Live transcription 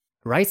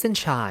Rise and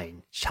Shine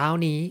เช้า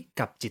นี้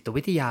กับจิต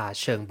วิทยา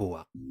เชิงบว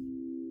ก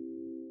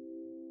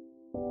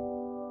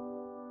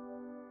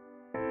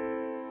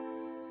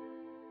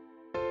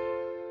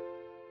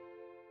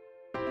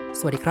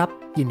สวัสดีครับ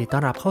ยินดีต้อ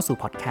นรับเข้าสู่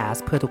พอดแคส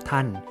ต์เพื่อทุกท่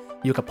าน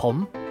อยู่กับผม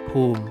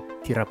ภูมิ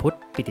ธีรพุทธ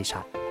ปิติ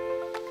ชัด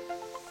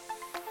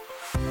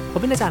ผม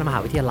เป็นอาจารย์มหา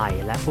วิทยาลัย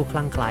และผู้ค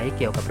ลั่งไคล้เ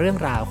กี่ยวกับเรื่อง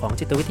ราวของ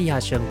จิตวิทยา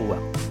เชิงบว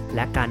กแล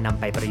ะการนำ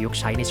ไปประยุกต์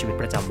ใช้ในชีวิต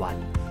ประจำวัน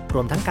ร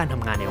วมทั้งการท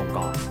ำงานในองค์ก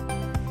ร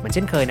เหมือนเ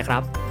ช่นเคยนะครั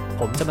บ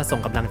ผมจะมาส่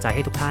งกำลังใจใ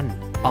ห้ทุกท่าน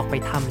ออกไป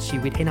ทำชี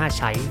วิตให้น่า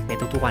ใช้ใน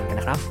ทุกๆวันกัน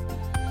นะครับ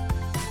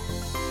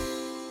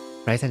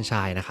ไรซ์แอนด์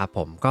ชัยนะครับผ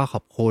มก็ข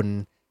อบคุณ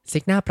ซิ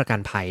กนาประกัน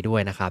ภัยด้ว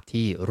ยนะครับ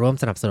ที่ร่วม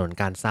สนับสนุน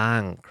การสร้าง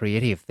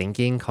Creative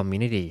Thinking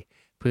Community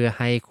เพื่อใ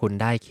ห้คุณ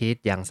ได้คิด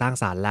อย่างสร้าง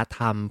สรรค์และ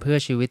ทำเพื่อ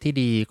ชีวิตที่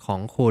ดีขอ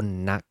งคุณ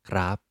นะค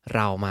รับเ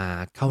รามา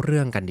เข้าเ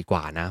รื่องกันดีก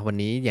ว่านะวัน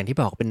นี้อย่างที่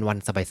บอกเป็นวัน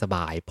สบ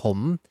ายๆผม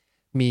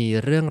มี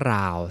เรื่องร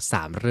าว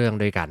3เรื่อง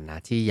ด้วยกันนะ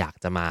ที่อยาก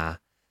จะมา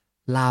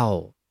เล่า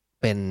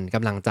เป็นก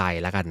ำลังใจ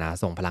แล้วกันนะ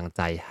ส่งพลังใ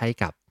จให้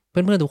กับเ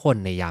พื่อนๆทุกคน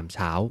ในยามเ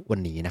ช้าวัน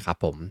นี้นะครับ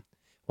ผม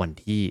วัน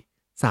ที่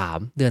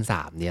3เดือน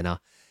3เนี่ยเนาะ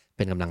เ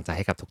ป็นกำลังใจใ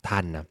ห้กับทุกท่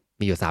านนะ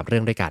มีอยู่3เรื่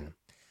องด้วยกัน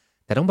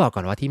แต่ต้องบอกก่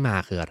อนว่าที่มา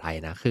คืออะไร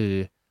นะคือ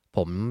ผ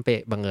มไป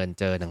บังเอิญ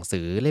เจอหนังสื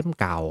อเล่ม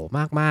เก่า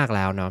มากๆแ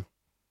ล้วเนาะ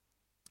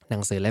หนั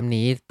งสือเล่ม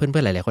นี้เพื่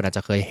อนๆหลายๆคนอาจจ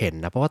ะเคยเห็น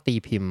นะเพราะว่าตี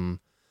พิมพ์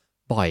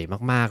บ่อย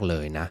มากๆเล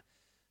ยนะ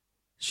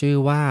ชื่อ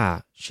ว่า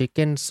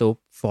Chicken Soup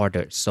for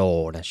the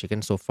Soul นะ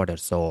Chicken Soup for the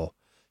Soul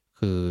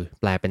คือ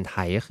แปลเป็นไท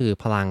ยก็คือ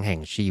พลังแห่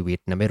งชีวิต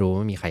นะไม่รู้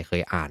ว่ามีใครเค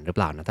ยอ่านหรือเป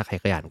ล่านะถ้าใคร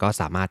เคยอ่านก็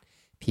สามารถ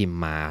พิมพ์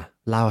มา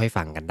เล่าให้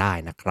ฟังกันได้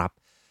นะครับ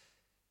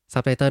ซั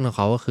บไตเติลของเ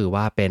ขาก็คือ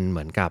ว่าเป็นเห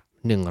มือนกับ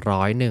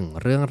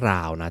101เรื่องร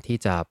าวนะที่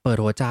จะเปิด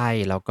หัวใจ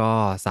แล้วก็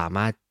สาม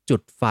ารถจุ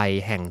ดไฟ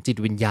แห่งจิต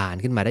วิญญาณ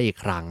ขึ้นมาได้อีก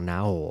ครั้งนะ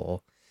โห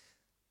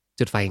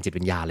จุดไฟแห่งจิต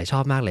วิญญาณเลยชอ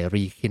บมากเลย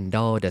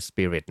rekindle the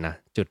spirit นะ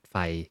จุดไฟ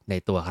ใน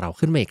ตัวเรา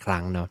ขึ้นมาอีกค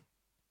รั้งเนาะ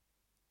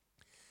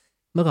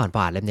เมื่อก่อนพอ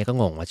อ่านเล่มนี้ก็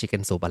งงว่า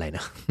chicken soup อะไรน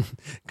ะ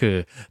คือ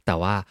แต่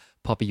ว่า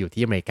พอไปอยู่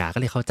ที่อเมริกาก็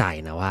เลยเข้าใจ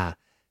นะว่า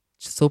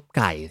ซุปไ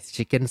ก่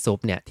chicken soup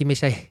เนี่ยที่ไม่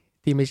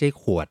ใช่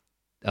ขวด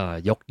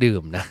ยกดื่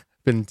มนะ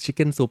เป็น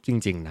chicken soup จ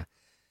ริงๆนะ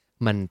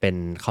มันเป็น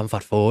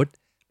comfort food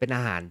เป็นอ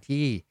าหาร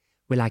ที่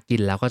เวลากิ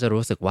นแล้วก็จะ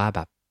รู้สึกว่าแบ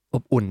บอ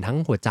บอุ่นทั้ง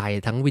หัวใจ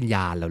ทั้งวิญญ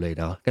าณเราเลย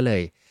เนาะก็เล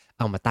ยเ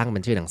อามาตั้งเป็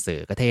นชื่อหนังสือ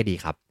ก็เท่ดี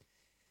ครับ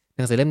ห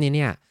นังสือเล่มนี้เ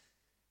นี่ย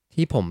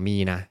ที่ผมมี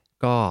นะ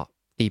ก็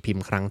ตีพิม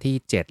พ์ครั้งที่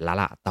7แล้ว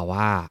ล่ะแต่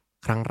ว่า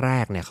ครั้งแร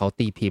กเนี่ยเขา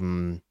ตีพิมพ์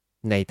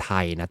ในไท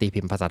ยนะตี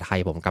พิมพ์ภาษาไทย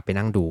ผมกลับไป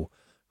นั่งดู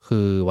คื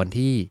อวัน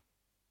ที่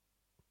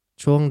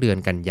ช่วงเดือน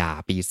กันยา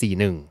ปี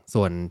41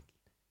ส่วน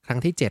ครั้ง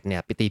ที่7เนี่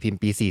ยไปตีพิมพ์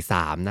ปี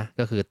43นะ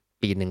ก็คือ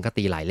ปีหนึ่งก็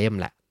ตีหลายเล่ม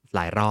แหละหล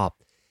ายรอบ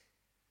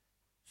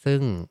ซึ่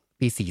ง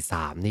ปี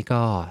43นี่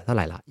ก็เท่าไห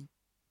ร่ละ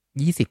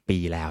20ปี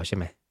แล้วใช่ไ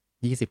หม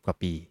20กว่า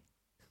ปี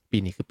ปี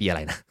นี้คือปีอะไร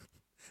นะ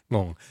ง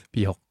งปี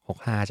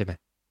65ใช่ไหม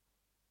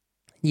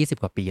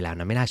20กว่าปีแล้ว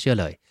นะไม่น่าเชื่อ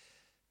เลย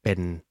เป็น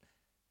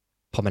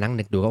พอมานั่ง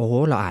นึกดูก็โอ้โห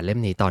เราอ่านเล่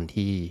มนี้ตอน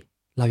ที่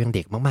เรายังเ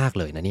ด็กมากๆ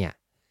เลยนะเนี่ย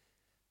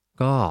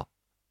ก็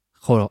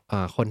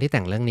คนที่แ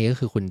ต่งเรื่องนี้ก็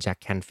คือคุณแจ็ค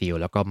แคนฟิล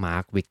ด์แล้วก็มา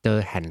ร์ควิกเตอ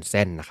ร์แฮนเซ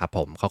นนะครับผ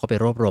มเขาก็ไป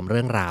รวบรวมเ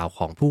รื่องราวข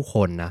องผู้ค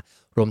นนะ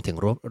รวมถึง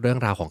เรื่อง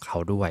ราวของเขา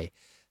ด้วย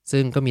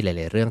ซึ่งก็มีหล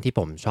ายๆเรื่องที่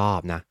ผมชอบ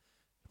นะ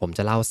ผมจ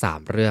ะเล่า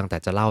3เรื่องแต่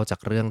จะเล่าจาก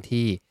เรื่อง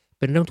ที่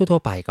เป็นเรื่องทั่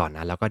วๆไปก่อนน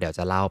ะแล้วก็เดี๋ยวจ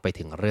ะเล่าไป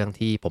ถึงเรื่อง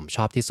ที่ผมช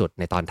อบที่สุด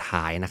ในตอน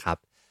ท้ายนะครับ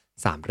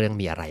3เรื่อง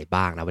มีอะไร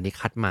บ้างนะวันนี้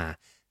คัดมา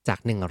จาก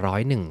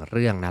101เ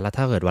รื่องนะแล้ว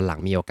ถ้าเกิดวันหลัง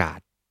มีโอกาส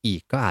อี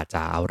กก็อาจจ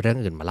ะเอาเรื่อง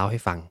อื่นมาเล่าให้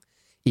ฟัง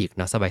อีกเ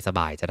นาะสบ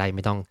ายๆจะได้ไ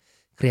ม่ต้อง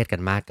เครียดกั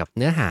นมากกับเ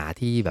นื้อหา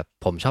ที่แบบ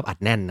ผมชอบอัด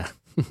แน่นนะ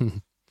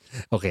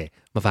โอเค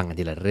มาฟังกัน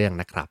ทีละเรื่อง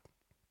นะครับ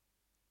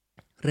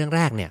เรื่องแร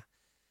กเนี่ย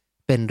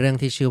เป็นเรื่อง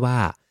ที่ชื่อว่า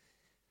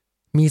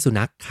มีสุ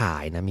นัขขา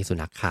ยนะมีสุ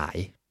นัขขาย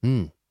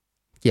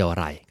เกี่ยวอะ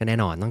ไรก็แน่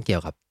นอนต้องเกี่ย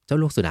วกับเจ้า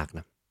ลูกสุนัขน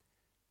ะ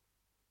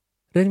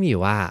เรื่องมีอ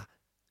ยู่ว่า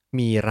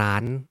มีร้า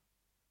น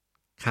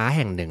ค้าแ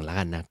ห่งหนึ่งแล้ว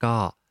กันนะก็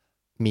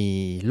มี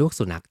ลูก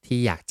สุนัขที่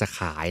อยากจะข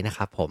ายนะค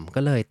รับผมก็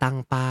เลยตั้ง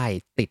ป้าย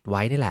ติดไ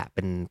ว้นี่แหละเ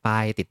ป็นป้า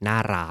ยติดหน้า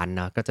ร้านเ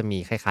นาะก็จะมี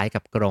คล้ายๆกั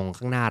บกรง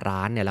ข้างหน้าร้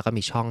านเนี่ยแล้วก็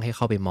มีช่องให้เ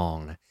ข้าไปมอง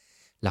นะ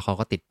แล้วเขา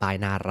ก็ติดป้าย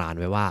หน้าร้าน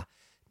ไว้ว่า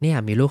เนี่ย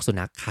มีลูกสุ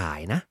นัขขาย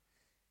นะ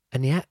อัน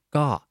เนี้ย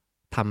ก็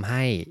ทำใ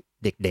ห้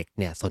เด็กๆ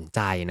เนี่ยสนใจ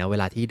นะเว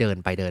ลาที่เดิน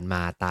ไปเดินม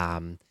าตาม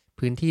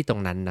พื้นที่ตร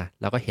งนั้นนะ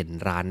แล้วก็เห็น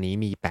ร้านนี้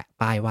มีแปะ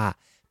ป้ายว่า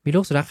มีลู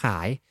กสุนัขขา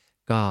ย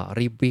ก็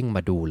รีบวิ่งม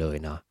าดูเลย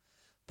เนาะ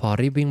พอ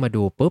รีบวิ่งมา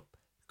ดูปุ๊บ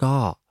ก็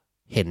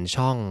เห็น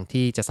ช่อง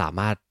ที่จะสา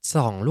มารถ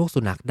ส่องลูกสุ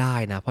นัขได้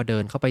นะพอเดิ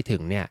นเข้าไปถึ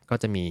งเนี่ยก็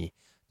จะมี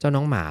เจ้าน้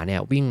องหมาเนี่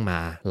ยวิ่งมา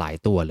หลาย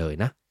ตัวเลย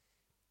นะ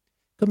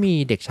ก็มี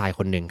เด็กชายค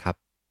นหนึ่งครับ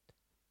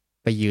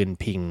ไปยืน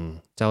พิง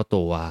เจ้า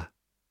ตัว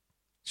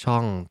ช่อ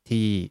ง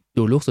ที่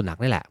ดูลูกสุนัข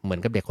นี่แหละเหมือน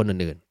กับเด็กคน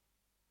อื่น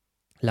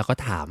ๆแล้วก็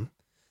ถาม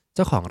เ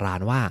จ้าของร้า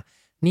นว่า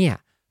เนี่ย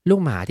ลูก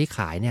หมาที่ข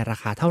ายเนี่ยรา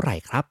คาเท่าไหร่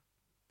ครับ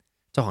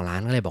เจ้าของร้า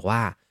นก็เลยบอกว่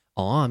า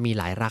อ๋อมี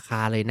หลายราคา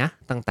เลยนะ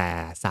ตั้งแต่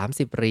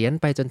30เหรียญ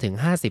ไปจนถึง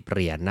50เห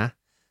รียญนะ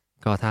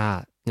ก็ถ้า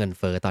เงินเ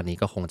ฟ้อตอนนี้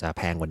ก็คงจะแ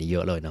พงกว่านี้เย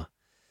อะเลยเนาะ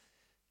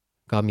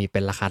ก็มีเป็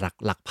นราคา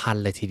หลักพัน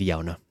เลยทีเดียว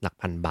เนาะหลัก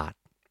พันบาท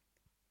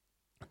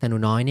แต่หนู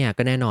น้อยเนี่ย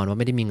ก็แน่นอนว่า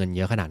ไม่ได้มีเงินเ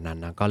ยอะขนาดนั้น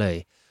นะก็เลย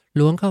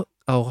ล้วงเข้า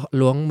เอา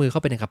ล้วงมือเข้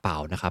าไปในกระเป๋า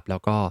นะครับแล้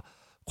วก็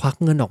ควัก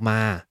เงินออกมา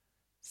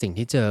สิ่ง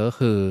ที่เจอก็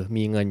คือ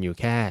มีเงินอยู่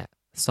แค่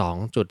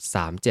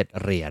2.37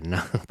เหรียญน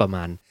ะประม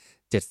าณ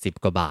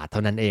70กว่าบาทเท่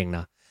านั้นเองเน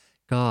าะ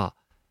ก็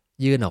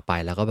ยื่นออกไป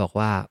แล้วก็บอก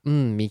ว่า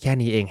มีแค่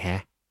นี้เองแฮ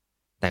ะ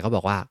แต่ก็บ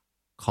อกว่า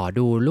ขอ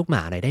ดูลูกหม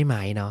าหน่อยได้ไหม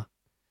เนาะ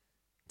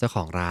เจ้าข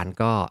องร้าน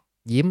ก็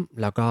ยิ้ม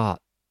แล้วก็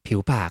ผิว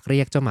ปากเรี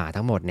ยกเจ้าหมา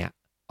ทั้งหมดเนี่ย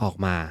ออก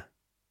มา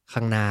ข้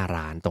างหน้า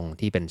ร้านตรง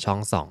ที่เป็นช่อง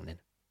ส่องเนี่ย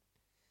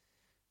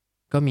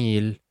ก็มี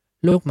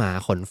ลูกหมา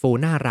ขนฟู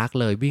น่ารัก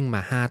เลยวิ่งม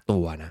า5 ตั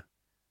วนะ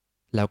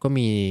แล้วก็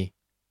มี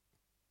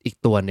อีก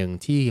ตัวหนึ่ง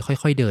ที่ค่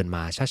อยๆเดินม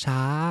าช้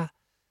า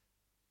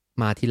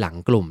ๆมาทีหลัง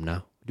กลุ่มนะ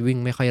วิ่ง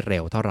ไม่ค่อยเร็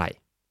วเท่าไหร่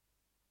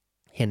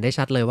เห็นได้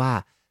ชัดเลยว่า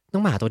น้อ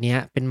งหมาตัวเนี้ย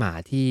เป็นหมา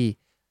ที่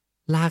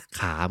ลาก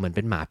ขาเหมือนเ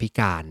ป็นหมาพิ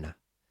การนะ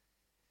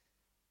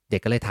เด็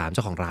กก็เลยถามเจ้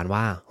าของร้าน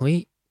ว่าเฮ้ย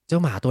เจ้า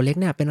หมาตัวเล็ก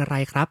เนี่ยเป็นอะไร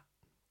ครับ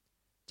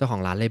เจ้าขอ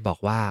งร้านเลยบอก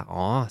ว่า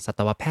อ๋อสัต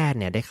วแพทย์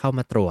เนี่ยได้เข้าม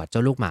าตรวจเจ้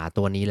าลูกหมา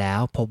ตัวนี้แล้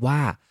วพบว่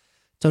า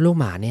เจ้าลูก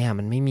หมาเนี่ย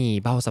มันไม่มี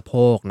เบ้าสะโพ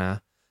กนะ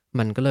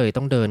มันก็เลย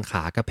ต้องเดินข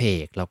ากระเพ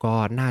กแล้วก็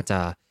น่าจะ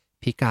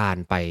พิการ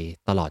ไป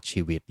ตลอด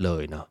ชีวิตเล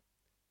ยเนาะ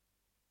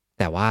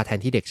แต่ว่าแทน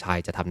ที่เด็กชาย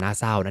จะทำหน้า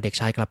เศร้านะเด็ก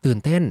ชายกลับตื่น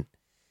เต้น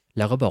แ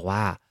ล้วก็บอกว่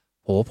า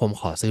โหผม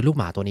ขอซื้อลูก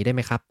หมาตัวนี้ได้ไห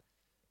มครับ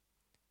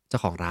เจ้า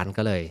ของร้าน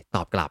ก็เลยต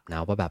อบกลับนะ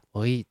ว่าแบบเ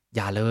ฮ้ยอ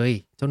ย่าเลย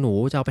เจ้าหนู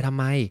จะเอาไปทำ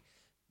ไม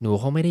หนู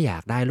เขาไม่ได้อยา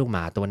กได้ลูกหม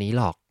าตัวนี้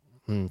หรอก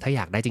ถ้าอ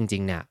ยากได้จริ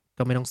งๆเนี่ย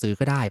ก็ไม่ต้องซื้อ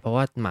ก็ได้เพราะ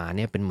ว่าหมาเ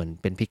นี่ยเป็นเหมือน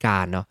เป็นพิกา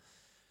รเนาะ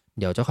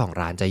เดี๋ยวเจ้าของ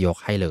ร้านจะยก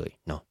ให้เลย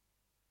เนาะ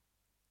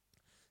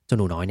เจ้าห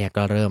นูน้อยเนี่ย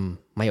ก็เริ่ม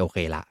ไม่โอเค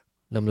ละ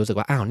เริ่มรู้สึก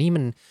ว่าอ้าวนี่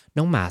มัน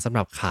น้องหมาสำห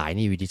รับขาย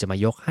นี่อยู่ดีจะมา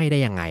ยกให้ได้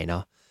ยังไงเนา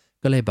ะ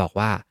ก็เลยบอก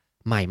ว่า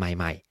ไ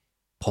ม่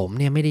ผม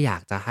เนี่ยไม่ได้อยา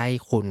กจะให้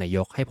คุณนะย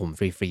กให้ผม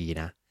ฟรี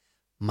ๆนะ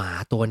หมา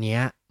ตัวเนี้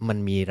ยมัน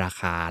มีรา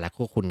คาและ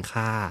ก็คุณ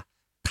ค่า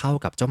เท่า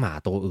กับเจ้าหมา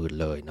ตัวอื่น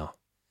เลยเนาะ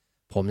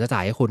ผมจะจ่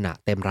ายให้คุณอะ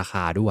เต็มราค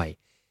าด้วย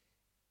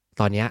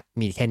ตอนเนี้ย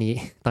มีแค่นี้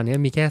ตอนนี้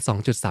มีแค่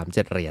2.37เ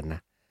หรียญน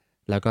ะ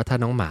แล้วก็ถ้า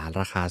น้องหมา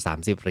ราคา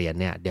30เหรียญ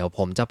เนี่ยเดี๋ยวผ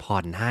มจะผ่อ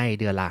นให้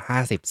เดือนละ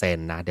50เซน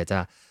ต์นะเดี๋ยวจะ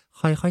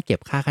ค่อยๆเก็บ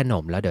ค่าขน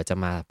มแล้วเดี๋ยวจะ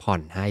มาผ่อ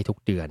นให้ทุก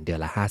เดือนเดือน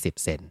ละ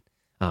50เซนต์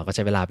ก็ใ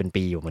ช้เวลาเป็น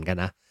ปีอยู่เหมือนกัน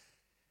นะ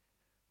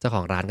เจ้าข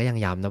องร้านก็ยัง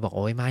ย้ำนะบอกโ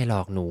อ๊ยไม่หร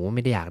อกหนูไ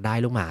ม่ได้อยากได้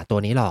ลูกหมาตัว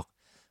นี้หรอก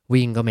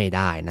วิ่งก็ไม่ไ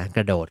ด้นะก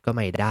ระโดดก็ไ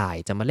ม่ได้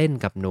จะมาเล่น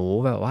กับหนู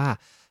แบบว่า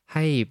ใ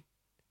ห้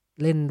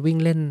เล่นวิ่ง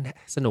เล่น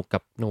สนุกกั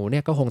บหนูเนี่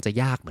ยก็คงจะ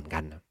ยากเหมือนกั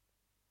นนะ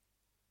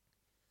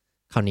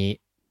คราวนี้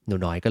หนู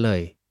น้อยก็เล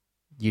ย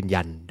ยืน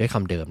ยันด้วยค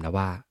ำเดิมนะ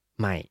ว่า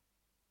ไม่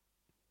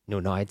หนู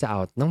น้อยจะเอา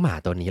น้องหมา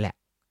ตัวนี้แหละ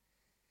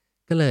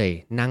ก็เลย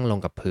นั่งลง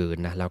กับพื้น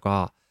นะแล้วก็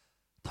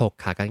ถก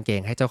ขากางเก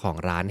งให้เจ้าของ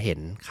ร้านเห็น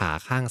ขา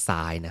ข้างซ้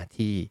ายนะ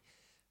ที่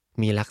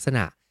มีลักษณ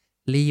ะ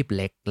รีบเ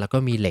ล็กแล้วก็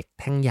มีเหล็ก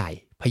แท่งใหญ่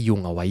พยุง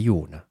เอาไว้อ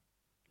ยู่นะ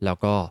แล้ว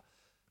ก็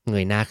เง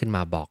ยหน้าขึ้นม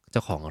าบอกเจ้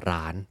าของ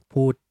ร้าน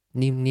พูด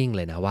นิ่งๆเ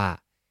ลยนะว่า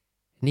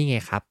นี่ไง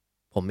ครับ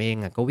ผมเอง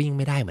อะก็วิ่งไ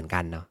ม่ได้เหมือนกั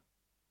นเนาะ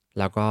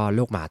แล้วก็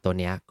ลูกหมาตัว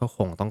เนี้ยก็ค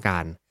งต้องกา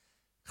ร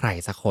ใคร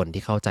สักคน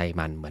ที่เข้าใจ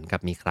มันเหมือนกับ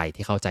มีใคร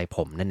ที่เข้าใจผ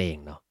มนั่นเอง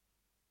เนาะ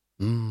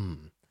อืม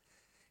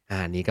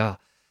อันนี้ก็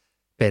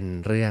เป็น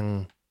เรื่อง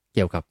เ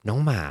กี่ยวกับน้อง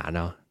หมาเ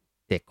นาะ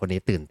เด็กคน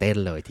นี้ตื่นเต้น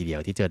เลยทีเดีย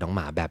วที่เจอน้องห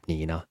มาแบบ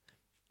นี้เนาะ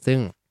ซึ่ง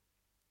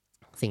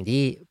สิ่ง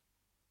ที่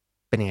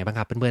เป็นยังไงบ้างค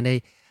รับเพื่อนๆได้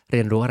เรี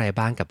ยนรู้อะไร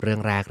บ้างกับเรื่อ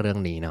งแรกเรื่อง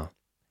นี้เนาะ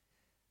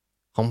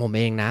ของผมเ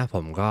องนะผ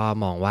มก็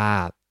มองว่า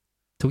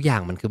ทุกอย่า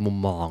งมันคือมุม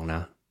มองน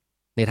ะ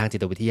ในทางจิ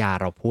ตวิทยา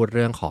เราพูดเ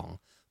รื่องของ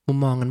มุม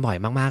มองกันบ่อย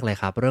มากๆเลย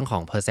ครับเรื่องขอ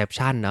ง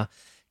perception เนาะ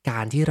กา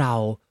รที่เรา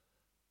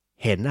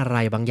เห็นอะไร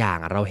บางอย่าง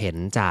เราเห็น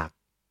จาก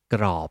ก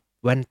รอบ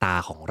แว่นตา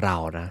ของเรา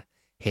นะ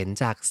เห็น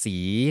จากสี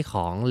ข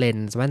องเลน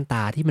ส์แว่นต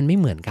าที่มันไม่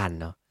เหมือนกัน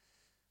เนาะ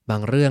บา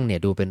งเรื่องเนี่ย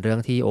ดูเป็นเรื่อง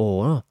ที่โอ้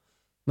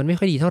มันไม่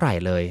ค่อยดีเท่าไหร่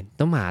เลย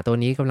น้องหมาตัว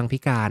นี้กำลังพิ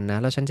การนะ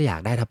แล้วฉันจะอยา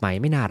กได้ทำไม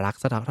ไม่น่ารัก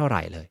สักเท่าไห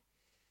ร่เลย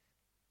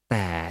แ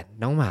ต่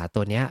น้องหมา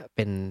ตัวเนี้ยเ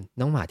ป็น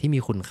น้องหมาที่มี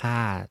คุณค่า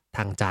ท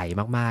างใจ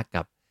มากๆ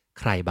กับ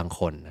ใครบางค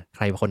นนะใค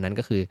รบางคนนั้น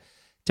ก็คือ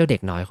เจ้าเด็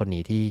กน้อยคน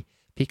นี้ที่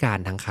พิการ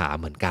ทางขา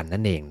เหมือนกัน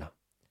นั่นเองเนาะ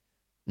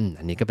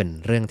อันนี้ก็เป็น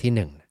เรื่องที่ห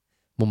นึ่ง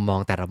มุมมอง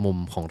แต่ละมุม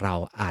ของเรา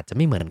อาจจะไ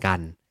ม่เหมือนกัน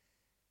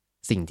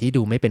สิ่งที่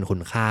ดูไม่เป็นคุ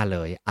ณค่าเล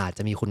ยอาจจ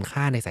ะมีคุณ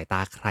ค่าในสายตา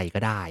ใครก็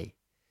ได้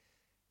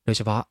โดยเ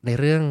ฉพาะใน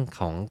เรื่อง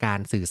ของการ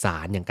สื่อสา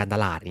รอย่างการต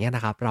ลาดอย่างเงี้ยน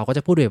ะครับเราก็จ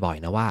ะพูดบ่อย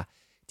ๆนะว่า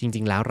จ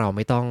ริงๆแล้วเราไ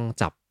ม่ต้อง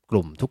จับก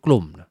ลุ่มทุกก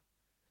ลุ่ม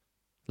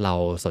เรา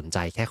สนใจ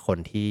แค่คน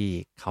ที่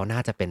เขาน่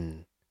าจะเป็น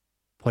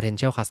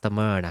potential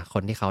customer นะค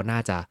นที่เขาน่า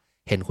จะ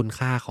เห็นคุณ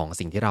ค่าของ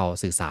สิ่งที่เรา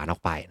สื่อสารออ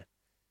กไปนะ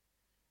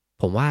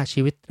ผมว่า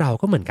ชีวิตเรา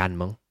ก็เหมือนกัน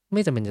มั้งไ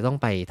ม่จำเป็นจะต้อง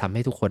ไปทำใ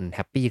ห้ทุกคนแฮ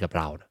ปปีกับ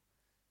เรานะ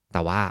แ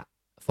ต่ว่า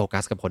โฟกั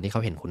สกับคนที่เข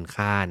าเห็นคุณ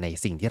ค่าใน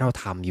สิ่งที่เรา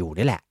ทำอยู่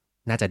นี่แหละ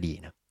น่าจะดี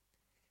นะ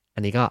อั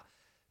นนี้ก็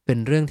เป็น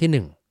เรื่องที่ห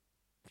นึ่ง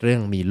เรื่อ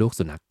งมีลูก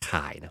สุนัขข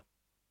ายนะ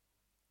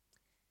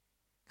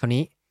คราว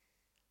นี้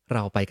เร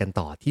าไปกัน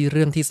ต่อที่เ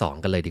รื่องที่สอง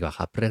กันเลยดีกว่าค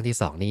รับเรื่องที่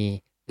สองนี่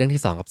เรื่อง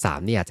ที่สองกับสาม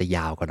นี่อาจจะย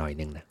าวกว่าหน่อย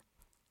นึงนะ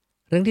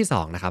เรื่องที่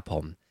2นะครับผ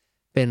ม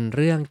เป็นเ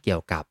รื่องเกี่ย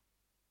วกับ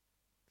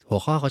หัว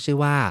ข้อเขาชื่อ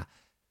ว่า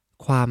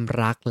ความ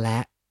รักและ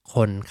ค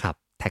นขับ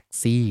แท็ก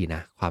ซี่น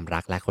ะความรั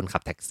กและคนขั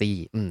บแท็กซี่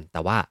แ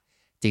ต่ว่า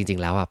จริง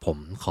ๆแล้วอะผม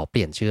ขอเป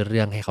ลี่ยนชื่อเ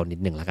รื่องให้เขานิด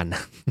หนึ่งแล้วกันน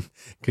ะ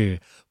คือ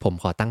ผม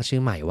ขอตั้งชื่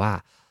อใหม่ว่า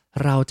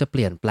เราจะเป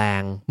ลี่ยนแปล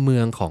งเมื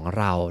องของ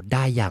เราไ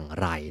ด้อย่าง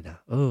ไรนะ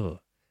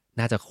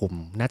น่าจะคุม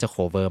น่าจะ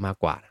cover มาก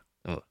กว่านะ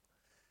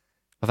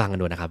มาฟังกัน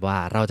ดูนะครับว่า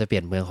เราจะเปลี่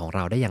ยนเมืองของเร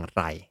าได้อย่างไ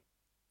ร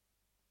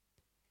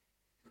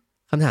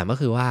คำถามก็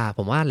คือว่าผ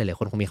มว่าหลายๆ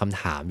คนคงมีค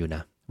ำถามอยู่น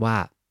ะว่า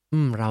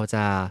เราจ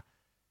ะ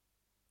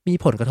มี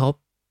ผลกระทบ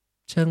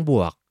เชิงบ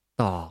วก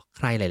ต่อใ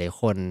ครหลาย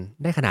ๆคน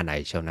ได้ขนาดไหน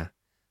เชียวนะ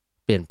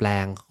เปลี่ยนแปล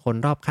งคน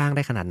รอบข้างไ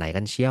ด้ขนาดไหน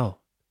กันเชียว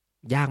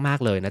ยากมาก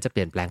เลยนะจะเป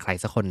ลี่ยนแปลงใคร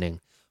สักคนหนึ่ง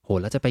โห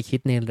แล้วจะไปคิด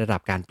ในระดั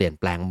บการเปลี่ยน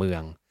แปลงเมือ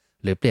ง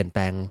หรือเปลี่ยนแป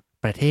ลง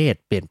ประเทศ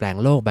เปลี่ยนแปลง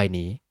โลกใบ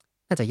นี้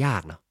น่าจะยา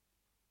กเนาะ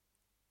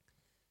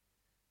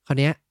คราว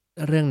เนี้ย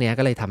เรื่องเนี้ย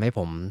ก็เลยทำให้ผ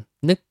ม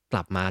นึกก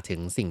ลับมาถึง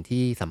สิ่ง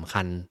ที่สำ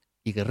คัญ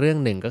อีกเรื่อง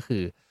หนึ่งก็คื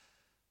อ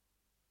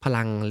พ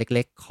ลังเ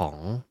ล็กๆของ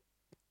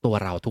ตัว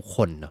เราทุกค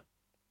นเนาะ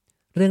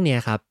เรื่องเนี้ย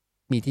ครับ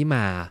มีที่ม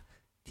า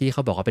ที่เข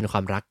าบอกว่าเป็นคว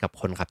ามรักกับ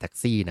คนขับแท็ก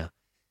ซี่เนาะ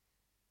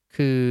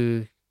คือ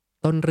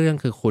ต้นเรื่อง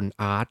คือคุณ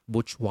อาร์ต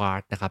บูชวาร์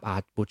ดนะครับอา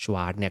ร์ตบูชว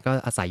าร์ดเนี่ยก็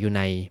อาศัยอยู่ใ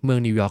นเมือง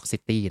นิวยอร์กซิ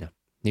ตี้นะ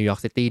นิวยอร์ก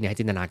ซิตี้เนี่ยให้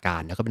จินตนากา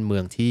รแล้วก็เป็นเมื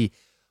องที่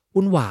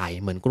วุ่นวาย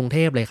เหมือนกรุงเท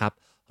พเลยครับ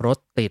รถ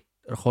ติด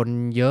คน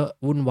เยอะ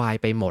วุ่นวาย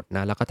ไปหมดน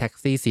ะแล้วก็แท็ก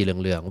ซี่สีเ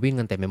หลืองๆวิ่ง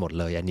กันเต็มไปหมด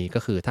เลยอันนี้ก็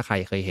คือถ้าใคร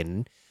เคยเห็น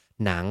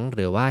หนังห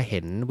รือว่าเห็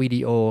นวิ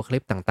ดีโอคลิ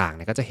ปต่างๆเ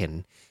นี่ยก็จะเห็น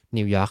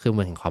นิวยอร์กคือเ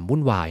มืองแห่งความวุ่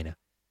นวายนะ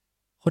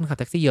คนขับ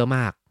แท็กซี่เยอะม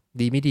าก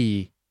ดีไม่ดี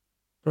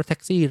รถแท็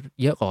กซี่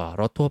เยอะกว่า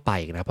รถทั่วไป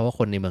นะเพราะว่าค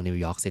นในเมืองนิว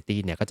ยอร์กซิตี้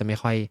เนี่ยก็จะไม่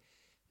ค่อย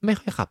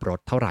ขับรถ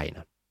เท่าไหร่น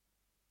ะ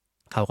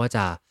เขาก็จ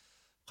ะ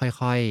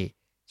ค่อย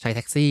ๆใช้แ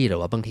ท็กซี่หรือ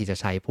ว่าบางทีจะ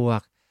ใช้พวก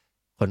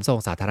ขนส่ง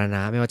สาธารณ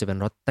ะไม่ว่าจะเป็น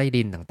รถใต้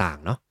ดินต่าง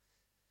ๆเนาะ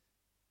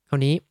คราว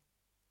นี้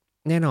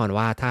แน่นอน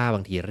ว่าถ้าบ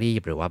างทีรี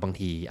บหรือว่าบาง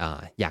ที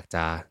อยากจ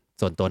ะ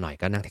ส่วนตัวหน่อย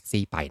ก็นั่งแท็ก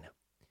ซี่ไปนะ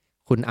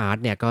คุณอาร์ต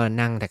เนี่ยก็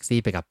นั่งแท็กซี่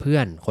ไปกับเพื่อ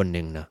นคนห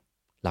นึ่งนะ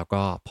แล้ว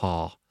ก็พอ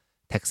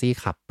แท็กซี่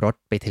ขับรถ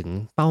ไปถึง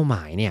เป้าหม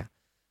ายเนี่ย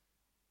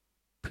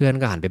เพื่อน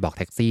ก็หันไปบอก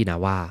แท็กซี่นะ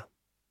ว่า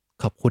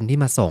ขอบคุณที่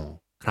มาส่ง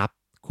ครับ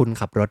คุณ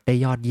ขับรถได้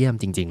ยอดเยี่ยม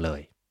จริงๆเล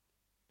ย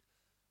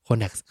ค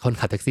น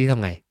ขับแท็กซี่ท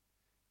ำไง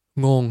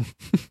งง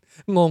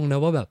งงนะ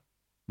ว่าแบบ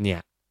เนี่ย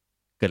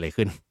เกิดอะไร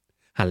ขึ้น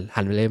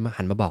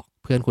หันมาบอก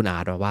เพื่อนคุณอา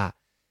ร์ตว่า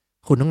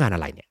คุณต้องการอะ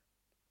ไรเนี่ย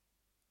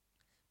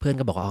เพื่อน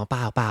ก็บอกว่าอ๋อเป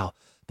ล่า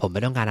ผมไ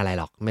ม่ต้องการอะไร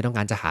หรอกไม่ต้องก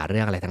ารจะหาเรื่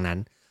องอะไรทั้งนั้น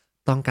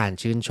ต้องการ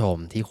ชื่นชม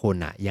ที่คุณ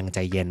อ่ะยังใจ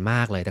เย็นม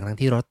ากเลยทั้ง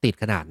ที่รถติด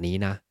ขนาดนี้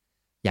นะ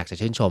อยากจะ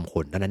ชื่นชม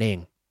คุณเท่านั้นเอง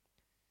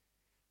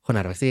คน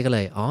ขับแท็กซี่ก็เล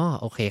ยอ๋อ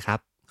โอเคครับ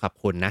ขอบ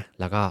คุณนะ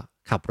แล้วก็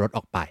ขับรถอ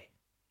อกไป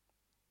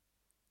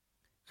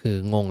คือ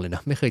งงเลยเนา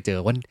ะไม่เคยเจอ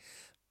ว่า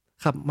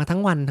ขับมาทั้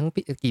งวันทั้ง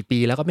ปีกี่ปี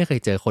แล้วก็ไม่เคย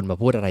เจอคนมา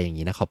พูดอะไรอย่าง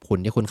นี้นะขอบคุณ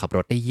ที่คุณขับร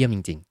ถได้เยี่ยมจ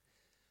ริง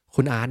ๆ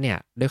คุณอาร์ตเนี่ย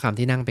ด้วยความ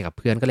ที่นั่งไปกับ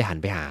เพื่อนก็เลยหัน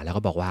ไปหาแล้ว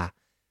ก็บอกว่า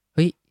เ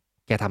ฮ้ย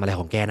แกทำอะไร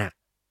ของแกน่ะ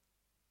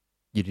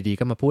อยู่ดีๆ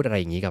ก็มาพูดอะไร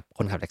อย่างนี้กับค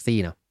นขับแท็กซี่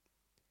เนาะ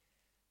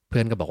เพื่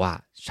อนก็บอกว่า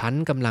ฉัน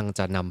กำลังจ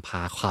ะนำพ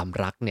าความ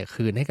รักเนี่ย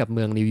คืนให้กับเ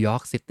มืองนิวยอ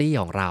ร์กซิตี้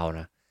ของเรา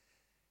นะ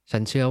ฉั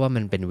นเชื่อว่า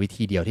มันเป็นวิ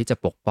ธีเดียวที่จะ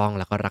ปกป้อง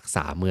แล้วก็รักษ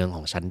าเมืองข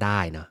องฉันได้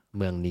นะเ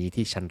มืองนี้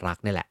ที่ฉันรัก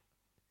นี่แหละ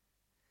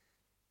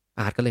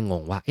อาร์ตก็เลยง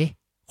งว่าเอ๊ะ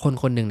คน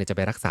คนหนึ่งเนี่ยจะไ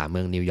ปรักษาเมื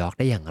องนิวยอร์ก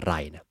ได้อย่างไร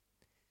นะ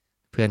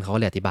เพื่อนเขาก็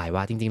เลยอธิบาย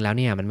ว่าจริงๆแล้ว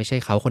เนี่ยมันไม่ใช่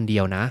เขาคนเดี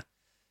ยวนะ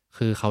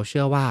คือเขาเ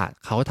ชื่อว่า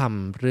เขาท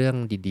ำเรื่อง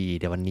ดีๆ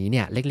เดี๋ยววันนี้เ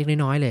นี่ยเล็ก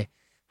ๆน้อยๆเลย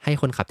ให้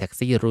คนขับแท็ก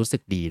ซี่รู้สึ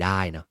กดีได้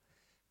เนาะ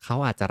เขา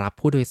อาจจะรับ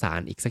ผู้โดยสาร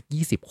อีกสัก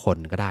20คน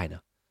ก็ได้เนา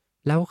ะ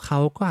แล้วเขา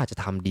ก็อาจจะ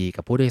ทำดี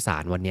กับผู้โดยสา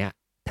รวันเนี้ย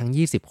ทั้ง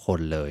20ค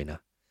นเลยเนา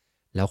ะ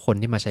แล้วคน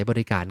ที่มาใช้บ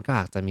ริการก็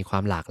อาจจะมีควา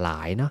มหลากหล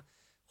ายเนาะ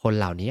คน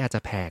เหล่านี้อาจจะ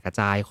แผ่กระ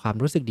จายความ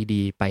รู้สึก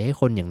ดีๆไปให้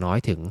คนอย่างน้อย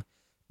ถึง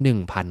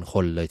1,000ค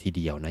นเลยทีเ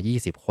ดียวนะ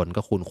20คน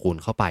ก็คูณ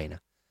เข้าไปนะ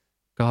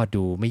ก็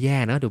ดูไม่แย่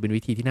นะดูเป็น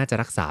วิธีที่น่าจะ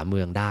รักษาเมื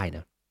องได้น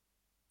ะ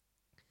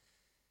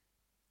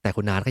แต่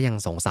คุณนาทก็ยัง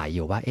สงสัยอ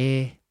ยู่ว่าเอ๊ะ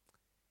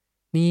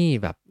นี่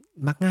แบบ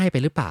มักง่ายไป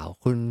หรือเปล่า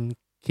คุณ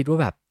คิดว่า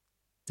แบบ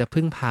จะ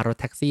พึ่งพารถ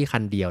แท็กซี่คั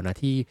นเดียวนะ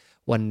ที่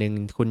วันหนึ่ง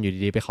คุณอยู่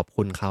ดีๆไปขอบ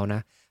คุณเขาน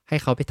ะให้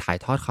เขาไปถ่าย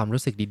ทอดความ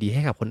รู้สึกดีๆใ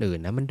ห้กับคนอื่น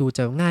นะมันดูจ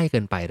ะง่ายเกิ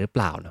นไปหรือเป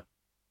ล่าเนาะ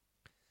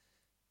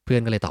เพื่อ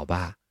นก็เลยตอบว่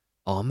า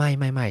อ๋อไ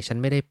ม่ฉัน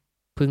ไม่ได้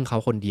พึ่งเขา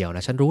คนเดียวน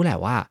ะฉันรู้แหละ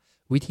ว่า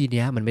วิธีเ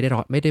นี้ยมันไม่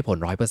ได้ผล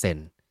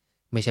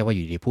100%ไม่ใช่ว่าอ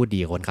ยู่ดีพูดดี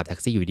คนขับแท็ก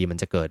ซี่อยู่ดีมัน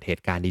จะเกิดเห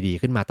ตุการณ์ดี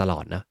ๆขึ้นมาตลอ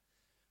ดนะ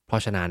เพรา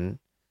ะฉะนั้น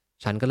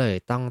ฉันก็เลย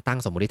ต้องตั้ง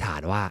สมมติฐา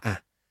นว่าอะ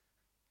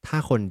ถ้า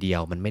คนเดีย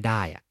วมันไม่ไ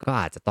ด้อะก็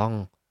อาจจะต้อง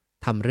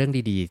ทำเรื่อง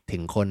ดีๆถึ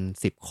งคน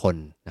10คน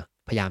นะ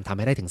พยายามทำใ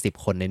ห้ได้ถึง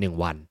10คนใน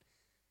1 วัน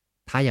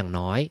ถ้าอย่าง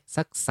น้อย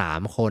สัก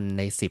3คนใ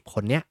น10ค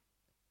นเนี้ย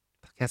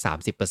แค่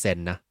30%น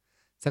ะ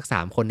สัก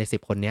3คนใน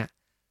10คนเนี้ย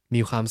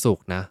มีความสุข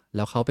นะแ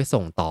ล้วเขาไป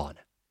ส่งต่อน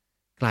ะ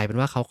กลายเป็น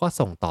ว่าเขาก็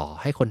ส่งต่อ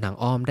ให้คนทาง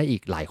อ้อมได้อี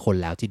กหลายคน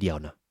แล้วทีเดียว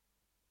เนาะ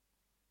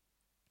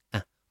อ่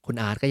ะคุณ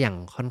อาร์ตก็ยัง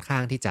ค่อนข้า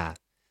งที่จะ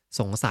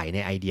สงสัยใน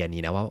ไอเดีย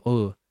นี้นะว่า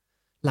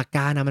หลักก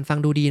ารนะมันฟัง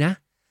ดูดีนะ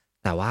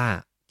แต่ว่า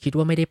คิด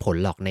ว่าไม่ได้ผล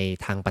หรอกใน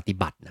ทางปฏิ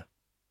บัตินะ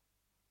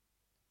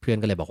เพื่อน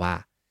ก็เลยบอกว่า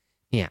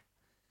เนี่ย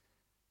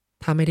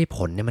ถ้าไม่ได้ผ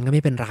ลเนี่ยมันก็ไ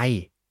ม่เป็นไร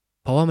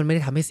เพราะว่ามันไม่ไ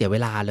ด้ทำให้เสียเว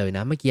ลาเลยน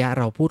ะเมื่อกี้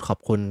เราพูดขอบ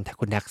คุณแ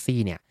ท็กซี่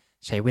เนี่ย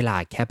ใช้เวลา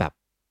แค่แบบ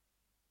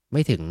ไ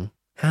ม่ถึง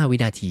5 วิ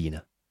นาทีน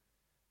ะ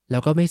แล้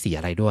วก็ไม่เสีย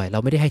อะไรด้วยเรา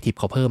ไม่ได้ให้ทิป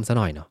เขาเพิ่มซะ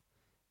หน่อยเนาะ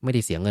ไม่ไ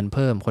ด้เสียเงินเ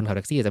พิ่มคนขับแ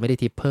ท็กซี่อาจจะไม่ได้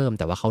ทิปเพิ่ม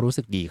แต่ว่าเขารู้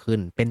สึกดีขึ้น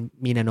เป็น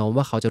มีแนวโน้ม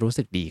ว่าเขาจะรู้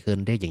สึกดีขึ้น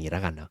เรียกอย่างนี้แล้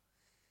วกันเนาะ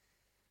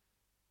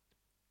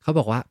เขาบ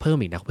อกว่าเพิ่ม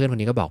อีกนะเพื่อนคน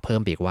นี้ก็บอกเพิ่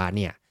มอีกว่าเ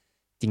นี่ย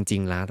จริ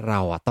งๆแล้วเรา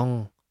อะต้อง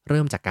เ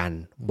ริ่มจากการ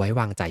ไว้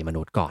วางใจม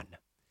นุษย์ก่อน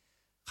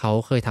เขา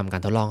เคยทำกา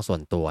รทดลองส่ว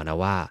นตัวนะ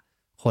ว่า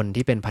คน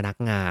ที่เป็นพนัก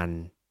งาน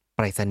ไป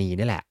รษณีย์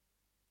นี่แหละ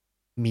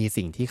มี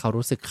สิ่งที่เขา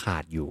รู้สึกขา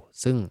ดอยู่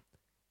ซึ่ง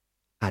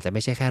อาจจะไ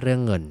ม่ใช่แค่เรื่อ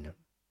งเงิน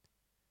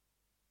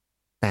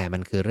แต่มั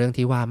นคือเรื่อง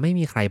ที่ว่าไม่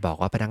มีใครบอก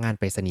ว่าพนักงาน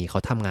ไปรษณีย์เขา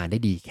ทำงานได้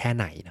ดีแค่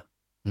ไหนเนาะ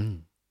อืม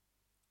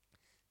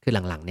คือ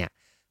หลังๆเนี่ย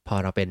พอ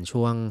เราเป็น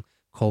ช่วง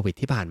โควิด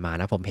ที่ผ่านมา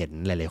นะผมเห็น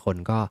หลายๆคน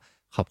ก็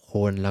ขอบ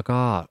คุณแล้วก็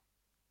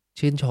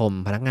ชื่นชม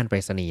พนักงานไปร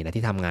ษณีย์นะ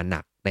ที่ทำงานห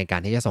นักในการ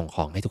ที่จะส่งข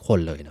องให้ทุกคน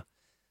เลยเนาะ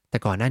แต่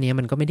ก่อนหน้านี้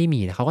มันก็ไม่ได้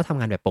มีนะเขาก็ทำ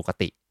งานแบบปก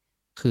ติ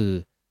คือ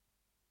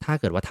ถ้า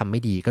เกิดว่าทำไม่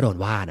ดีก็โดน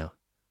ว่าเนาะ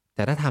แ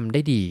ต่ถ้าทำไ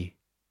ด้ดี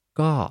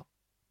ก็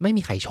ไม่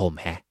มีใครชม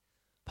แฮะ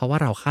เพราะว่า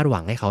เราคาดหวั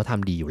งให้เขาท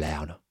ำดีอยู่แล้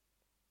วเนาะ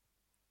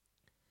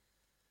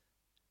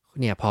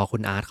เนี่ยพอคุ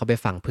ณอาร์ตเขาไป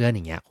ฟังเพื่อนอ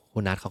ย่างเงี้ยคุ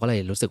ณอาร์ตเขาก็เลย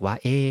รู้สึกว่า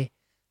เอ๊ะ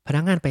พ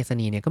นักงานไปรษ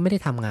ณีย์เนี่ยก็ไม่ได้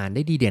ทำงานไ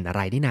ด้ดีเด่นอะไ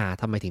รนี่นา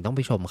ทำไมถึงต้องไ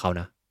ปชมเขา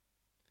นะ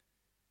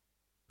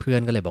เพื่อ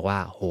นก็เลยบอกว่า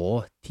โห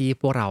ที่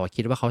พวกเราอะ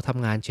คิดว่าเขาท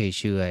ำงานเฉ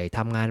ยๆท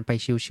ำงานไป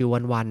ชิว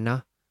ๆวันๆเนา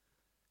ะ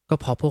ก็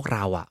เพราะพวกเร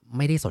าอะไ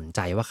ม่ได้สนใจ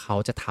ว่าเขา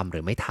จะทำหรื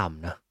อไม่ท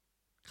ำนะ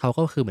เขา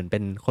ก็คือเหมือนเป็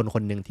นคนค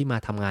นหนึ่งที่มา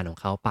ทำงานของ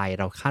เขาไป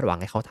เราคาดหวัง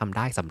ให้เขาทำไ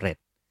ด้สำเร็จ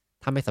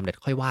ถ้าไม่สำเร็จ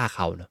ค่อยว่าเข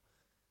าเนาะ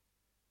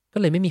ก็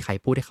เลยไม่มีใคร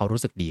พูดให้เขา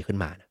รู้สึกดีขึ้น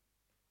มานะ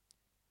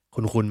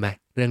คุณไหม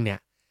เรื่องเนี้ย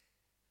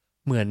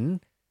เหมือน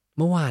เ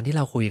มื่อวานที่เ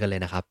ราคุยกันเล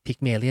ยนะครับ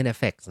Pygmalion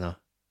Effect เนาะ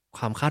ค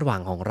วามคาดหวั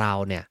งของเรา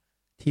เนี่ย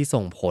ที่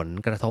ส่งผล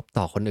กระทบ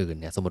ต่อคนอื่น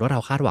เนี่ยสมมติว่าเรา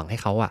คาดหวังให้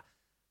เขาอะ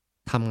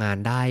ทำงาน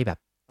ได้แบบ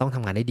ต้องท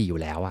ำงานได้ดีอยู่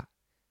แล้วอะ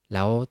แ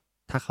ล้ว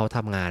ถ้าเขาท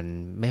ำงาน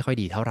ไม่ค่อย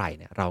ดีเท่าไหร่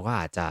เนี่ยเราก็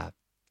อาจจ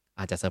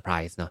ะเซอร์ไพร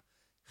ส์เนาะ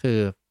คือ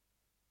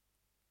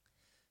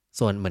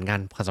ส่วนเหมือนกัน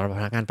สำหรับ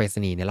พนักงานไปรษ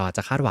ณีย์เนี่ยเราอาจ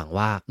จะคาดหวัง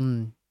ว่า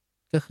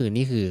ก็คือ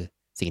นี่คือ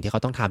สิ่งที่เขา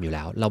ต้องทำอยู่แ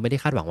ล้วเราไม่ได้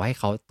คาดหวังว่าให้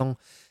เขาต้อง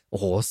โอ้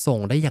โหส่ง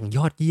ได้อย่างย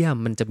อดเยี่ยม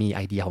มันจะมีไ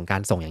อเดียของกา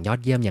รส่งอย่างยอด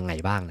เยี่ยมยังไง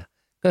บ้างนะ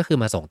ก็คือ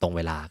มาส่งตรงเ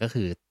วลาก็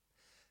คือ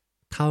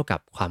เท่ากับ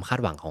ความคาด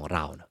หวังของเร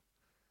าเนาะ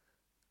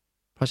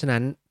เพราะฉะนั้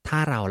นถ้า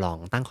เราลอง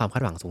ตั้งความคา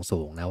ดหวัง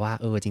สูงๆนะว่า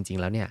จริงๆ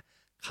แล้วเนี่ย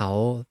เขา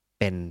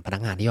เป็นพนั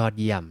กงานที่ยอด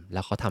เยี่ยมแล้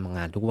วเขาทำง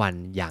านทุกวัน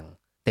อย่าง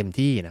เต็ม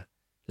ที่นะ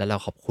แล้วเรา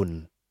ขอบคุณ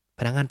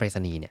พนักงานไปรษ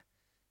ณีย์เนี่ย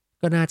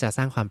ก็น่าจะส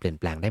ร้างความเปลี่ยน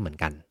แปลงได้เหมือน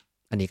กัน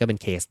อันนี้ก็เป็น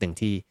เคสหนึ่ง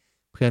ที่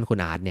เพื่อนคุณ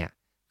อาร์ตเนี่ย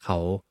เขา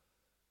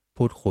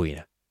พูดคุย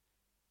นะ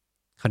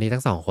คราวนี้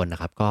ทั้งสองคนน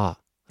ะครับก็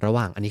ระห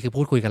ว่างอันนี้คือ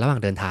พูดคุยกันระหว่า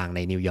งเดินทางใน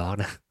นิวยอร์ก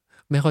นะ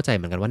ไม่เข้าใจเ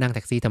หมือนกันว่านั่งแ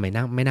ท็กซี่ทำไม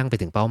นั่งไม่นั่งไป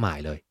ถึงเป้าหมาย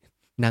เลย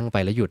นั่งไป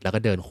แล้วหยุดแล้วก็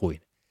เดินคุย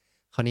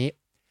คราวนี้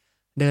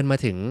เดินมา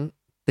ถึง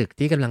ตึก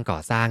ที่กำลังก่อ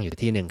สร้างอยู่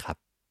ที่หนึ่งครับ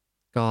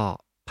ก็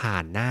ผ่า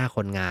นหน้าค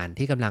นงาน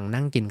ที่กำลัง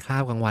นั่งกินข้า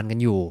วกลางวันกัน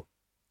อยู่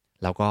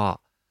แล้วก็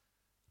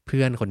เ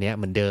พื่อนคนนี้เ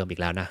หมือนเดิมอีก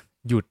แล้วนะ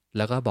หยุดแ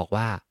ล้วก็บอก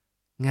ว่า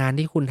งาน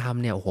ที่คุณท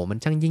ำเนี่ยโอ้โหมัน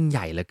ช่างยิ่งให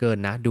ญ่เหลือเกิน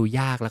นะดู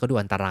ยากแล้วก็ดู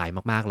อันตราย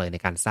มากๆเลยใน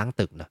การสร้าง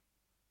ตึกนะ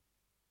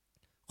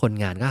คน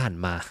งานก็หัน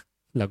มา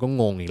แล้วก็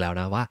งงอีกแล้ว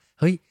นะว่า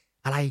เฮ้ย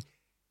อะไร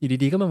อยู่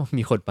ดีๆก็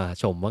มีคนมา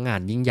ชมว่างา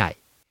นยิ่งใหญ่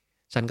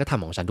ฉันก็ท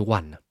ำของฉันทุกวั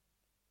นนะ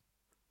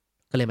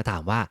ก็เลยมาถา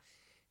มว่า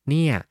เ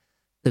นี่ย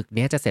ตึกเ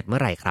นี้ยจะเสร็จเมื่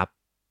อไหร่ครับ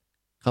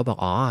เขาบอก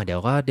อ๋อเดี๋ยว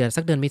ก็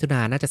สักเดือนมิถุนา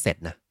ยนน่าจะเสร็จ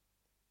นะ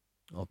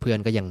เพื่อน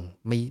ก็ยัง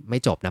ไม่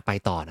จบนะไป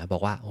ต่อนะบอ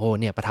กว่าโอ้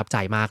เนี่ยประทับใจ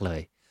มากเลย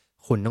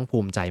คุณต้องภู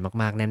มิใจ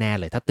มากๆแน่ๆ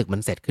เลยถ้าตึกมั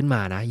นเสร็จขึ้นม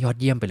านะยอด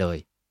เยี่ยมไปเลย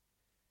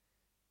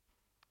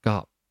ก็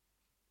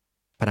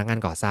พนักงาน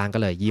ก่อสร้างก็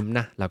เลยยิ้ม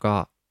นะแล้วก็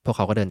พวกเ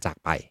ขาก็เดินจาก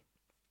ไป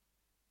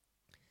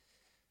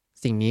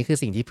สิ่งนี้คือ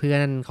สิ่งที่เพื่อ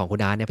นของคุณ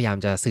อาร์ตเนี่ยพยายาม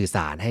จะสื่อส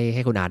ารใ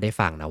ห้คุณอาร์ตได้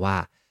ฟังนะว่า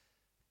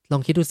ลอ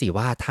งคิดดูสิ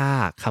ว่าถ้า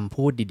คำ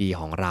พูดดีๆ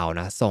ของเรา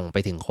นะส่งไป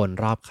ถึงคน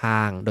รอบข้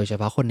างโดยเฉ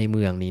พาะคนในเ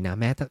มืองนี้นะ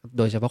แม้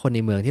โดยเฉพาะคนใน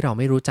เมืองที่เรา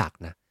ไม่รู้จัก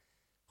นะ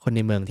คนใน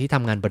เมืองที่ท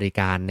ำงานบริ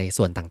การใน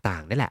ส่วนต่า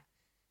งๆนี่แหละ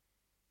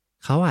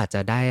เขาอาจจ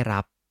ะได้รั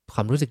บคว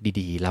ามรู้สึก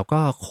ดีๆแล้วก็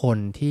คน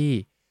ที่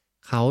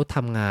เขาท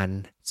ำงาน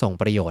ส่ง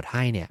ประโยชน์ใ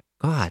ห้เนี่ย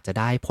ก็อาจจะ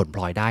ได้ผลพ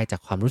ลอยได้จา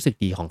กความรู้สึก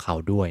ดีของเขา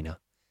ด้วยเนาะ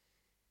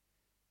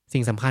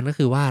สิ่งสำคัญก็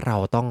คือว่าเรา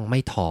ต้องไม่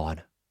ท้อ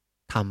นะ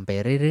ทำไป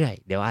เรื่อย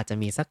ๆเดี๋ยวอาจจะ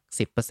มีสัก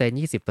10%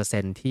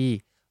 20%ที่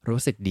รู้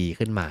สึกดี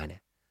ขึ้นมาเนี่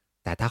ย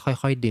แต่ถ้าค่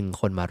อยๆดึง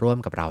คนมาร่วม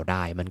กับเราไ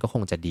ด้มันก็ค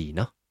งจะดีเ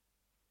นาะ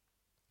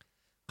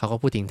เขาก็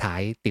พูดทิ้งท้า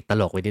ยติดต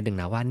ลกไว้นิดนึง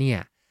นะว่าเนี่ย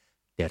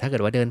เดี๋ยวถ้าเกิ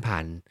ดว่าเดินผ่า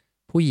น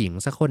ผู้หญิง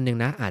สักคนหนึ่ง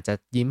นะอาจจะ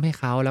ยิ้มให้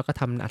เขาแล้วก็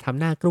ทำ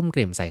หน้ากลุ้มก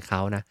ลิ่มใส่เข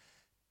านะ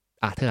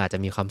เธออาจจะ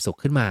มีความสุข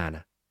ขึ้นมาน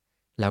ะ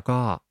แล้วก็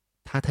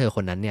ถ้าเธอค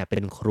นนั้นเนี่ยเป็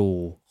นครู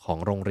ของ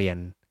โรงเรียน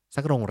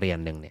สักโรงเรียน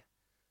หนึ่งเนี่ย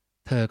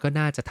เธอก็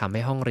น่าจะทำใ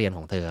ห้ห้องเรียนข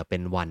องเธอเป็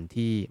นวัน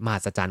ที่มหั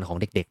ศจรรย์ของ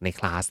เด็กๆใน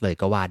คลาสเลย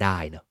ก็ว่าได้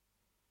เนอะ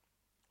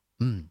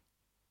อืม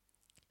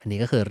อันนี้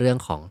ก็คือเรื่อง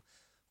ของ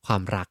ควา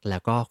มรักแล้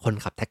วก็คน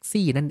ขับแท็ก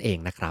ซี่นั่นเอง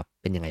นะครับ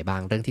เป็นยังไงบ้า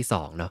งเรื่องที่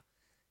2เนาะ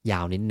ยา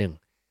วนิดหนึ่ง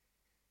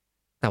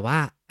แต่ว่า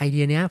ไอเดี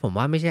ยเนี้ยผม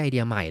ว่าไม่ใช่ไอเดี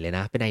ยใหม่เลยน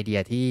ะเป็นไอเดีย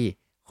ที่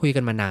คุยกั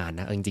นมานาน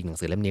นะจริงๆหนัง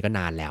สือเล่มนี้ก็น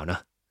านแล้วเนา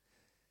ะ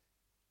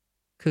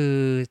คือ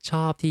ช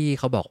อบที่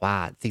เขาบอกว่า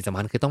สิ่งสำ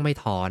คัญคือต้องไม่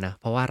ท้อนะ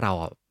เพราะว่าเรา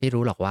อะไม่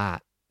รู้หรอกว่า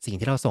สิ่ง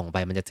ที่เราส่งไป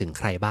มันจะถึง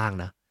ใครบ้าง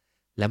นะ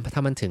แล้วถ้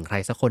ามันถึงใคร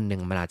สักคนหนึ่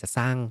งมันอาจจะส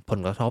ร้างผล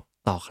กระทบ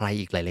ต่อใคร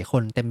อีกหลายๆค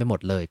นเต็มไปหมด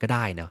เลยก็ไ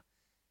ด้เนาะ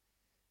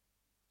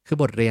คือ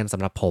บทเรียนส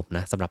ำหรับผมน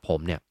ะสำหรับผม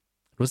เนี่ย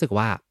รู้สึก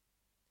ว่า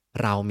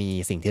เรามี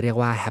สิ่งที่เรียก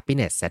ว่า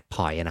happiness set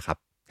point นะครับ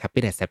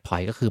happiness set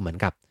point ก็คือเหมือน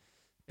กับ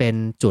เป็น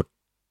จุด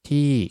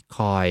ที่ค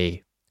อย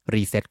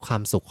รีเซ็ตควา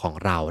มสุขของ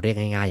เราเรียก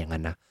ง่ายๆอย่างนั้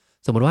นนะ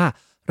สมมุติว่า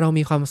เรา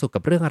มีความสุข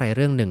กับเรื่องอะไรเ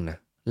รื่องหนึ่งนะ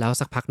แล้ว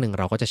สักพักหนึ่ง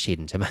เราก็จะชิน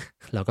ใช่ไหม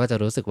เราก็จะ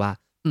รู้สึกว่า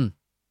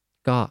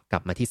ก็กลั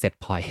บมาที่ set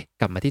point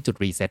กลับมาที่จุด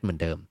รีเซ็ตเหมือน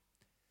เดิม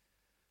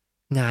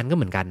งานก็เ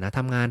หมือนกันนะท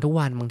ำงานทุก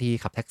วันบางที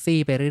ขับแท็กซี่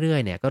ไปเรื่อ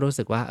ยๆเนี่ยก็รู้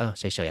สึกว่า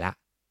เฉยๆละ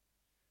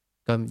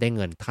ก็ได้เ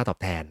งินค่าตอบ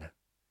แทนนะ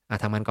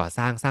ทำงานก่อส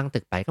ร้างตึ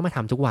กไปก็มาท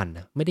ำทุกวันน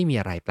ะไม่ได้มี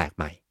อะไรแปลกใ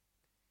หม่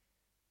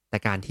แต่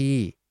การที่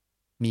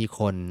มีค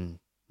น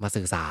มา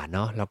สื่อสารเ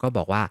นาะแล้วก็บ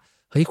อกว่า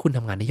เฮ้ยคุณท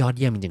ำงานได้ยอดเ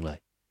ยี่ยมจริงๆเลย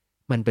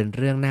มันเป็นเ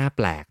รื่องน่าแ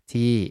ปลก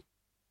ที่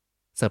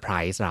เซอร์ไพร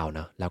ส์เราเ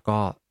นาะแล้วก็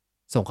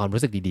ส่งความ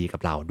รู้สึกดีๆกั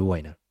บเราด้วย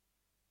นะ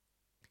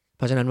เ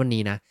พราะฉะนั้นวัน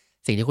นี้นะ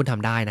สิ่งที่คุณท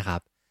ำได้นะครั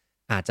บ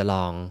อาจจะล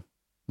อง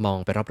มอง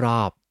ไปร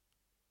อบ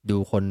ๆดู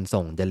คน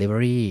ส่ง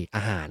Delivery อ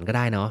าหารก็ไ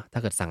ด้เนาะถ้า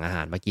เกิดสั่งอาห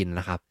ารมากิน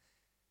นะครับ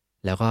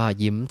แล้วก็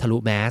ยิ้มทะลุ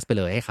แมสไป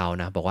เลยให้เขา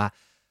นะบอกว่า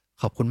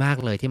ขอบคุณมาก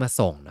เลยที่มา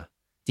ส่งนะ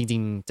จริ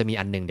งๆจะมี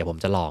อันหนึ่งเดี๋ยวผม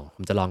จะลอ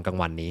งกลาง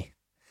วันนี้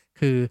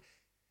คือ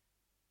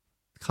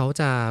เขา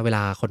จะเวล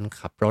าคน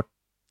ขับรถ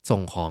ส่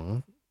งของ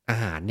อา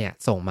หารเนี่ย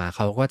ส่งมาเข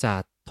าก็จะ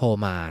โทร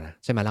มานะ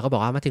ใช่ไหมแล้วก็บอ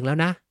กว่ามาถึงแล้ว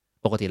นะ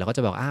ปกติเราก็จ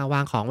ะบอกว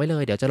างของไว้เล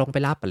ยเดี๋ยวจะลงไป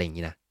รับอะไรอย่าง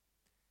งี้นะ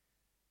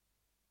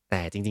แ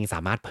ต่จริงๆส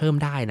ามารถเพิ่ม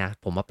ได้นะ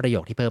ผมว่าประโย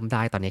คที่เพิ่มไ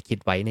ด้ตอนนี้คิด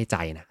ไว้ในใจ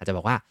นะอาจจะบ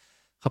อกว่า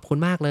ขอบคุณ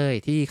มากเลย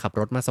ที่ขับ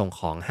รถมาส่งข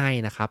องให้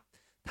นะครับ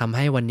ทำใ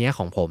ห้วันนี้ข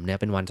องผมเนี่ย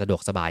เป็นวันสะดว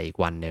กสบายอีก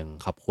วันหนึ่ง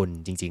ขอบคุณ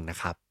จริงๆนะ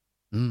ครับ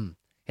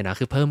เห็นไหม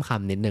คือเพิ่มค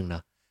ำนิดหนึ่งเนา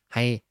ะ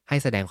ให้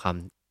แสดงความ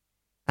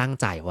ตั้ง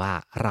ใจว่า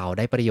เราไ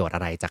ด้ประโยชน์อ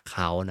ะไรจากเข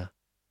าเนาะ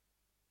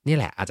นี่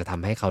แหละอาจจะท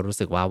ำให้เขารู้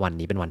สึกว่าวัน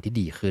นี้เป็นวันที่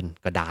ดีขึ้น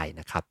ก็ได้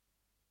นะครับ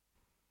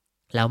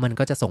แล้วมัน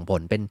ก็จะส่งผ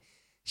ลเป็น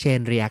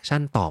chain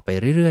reaction ต่อไป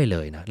เรื่อยๆเล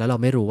ยนะแล้วเรา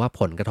ไม่รู้ว่า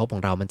ผลกระทบขอ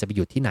งเรามันจะไปห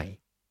ยุดที่ไหน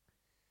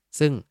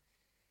ซึ่ง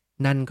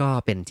นั่นก็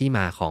เป็นที่ม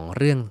าของ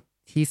เรื่อง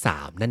ที่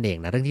3นั่นเอง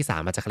นะเรื่องที่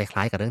3มันจะคล้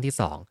ายๆกับเรื่องที่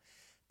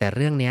2แต่เ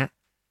รื่องเนี้ย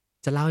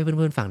จะเล่าให้เ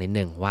พื่อนๆฟังนิดห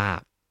นึ่งว่า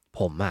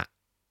ผมอะ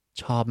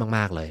ชอบม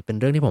ากๆเลยเป็น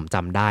เรื่องที่ผมจ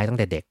ำได้ตั้ง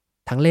แต่เด็ก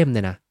ทั้งเล่มเล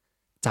ยนะ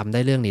จำได้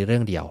เรื่องนี้เรื่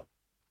องเดียว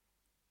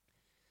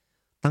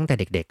ตั้งแต่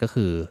เด็กๆก็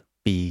คือ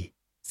ปี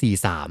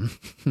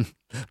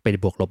43ไป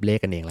บวกลบเลข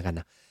กันเองแล้วกัน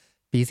นะ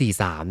ปี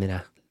43เนี่ยน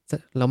ะ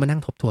เรามานั่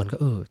งทบทวนก็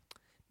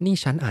นี่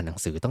ฉันอ่านหนัง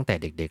สือตั้งแต่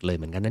เด็กๆเลยเ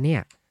หมือนกันนะเนี่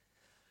ย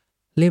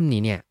เล่ม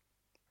นี้เนี่ย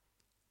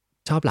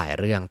ชอบหลาย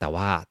เรื่องแต่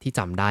ว่าที่จ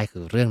ำได้คื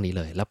อเรื่องนี้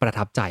เลยแล้วประ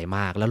ทับใจม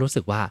ากแล้วรู้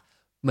สึกว่า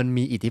มัน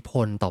มีอิทธิพ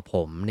ลต่อผ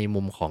มใน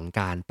มุมของ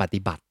การปฏิ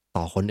บัติ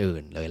ต่อคนอื่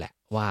นเลยแหละ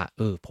ว่า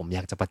ผมอย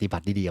ากจะปฏิบั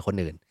ติดีๆกับคน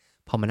อื่น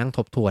พอมานั่งท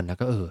บทวนแล้ว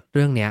ก็เ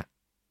รื่องเนี้ย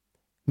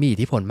มีอิท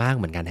ธิพลมาก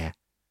เหมือนกันแฮะ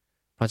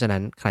เพราะฉะนั้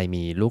นใคร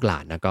มีลูกหลา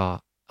นนะก็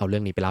เอาเรื่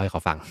องนี้ไปเล่าให้เข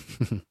าฟัง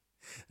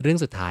เรื่อง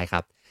สุดท้ายค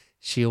รับ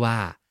ชื่อว่า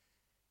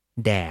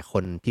แด่ค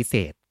นพิเศ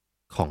ษ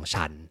ของ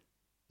ฉัน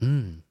อื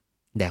ม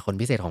แด่คน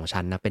พิเศษของฉั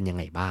นนะเป็นยัง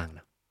ไงบ้างน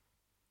ะ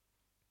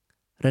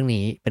เรื่อง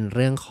นี้เป็นเ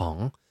รื่องของ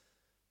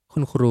คุ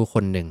ณครูค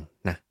นหนึ่ง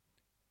นะ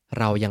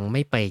เรายังไ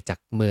ม่ไปจาก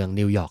เมือง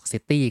นิวยอร์กซิ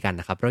ตี้กัน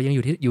นะครับเรายังอ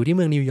ยู่ที่เ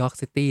มืองนิวยอร์ก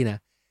ซิตี้นะ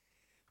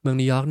เมือง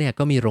นิวยอร์กเนี่ย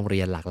ก็มีโรงเรี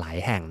ยนหลากหลาย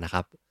แห่งนะค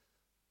รับ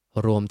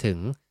รวมถึง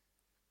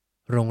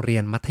โรงเรีย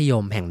นมัธย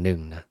มแห่งหนึ่ง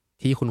นะ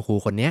ที่คุณครู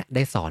คนนี้ไ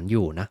ด้สอนอ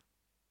ยู่นะ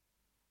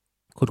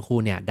คุณครู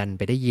เนี่ยดันไ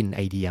ปได้ยินไ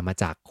อเดียมา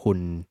จากคุณ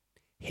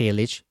เฮ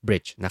ลิชบริ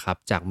ดจ์นะครับ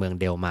จากเมือง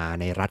เดลมา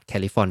ในรัฐแค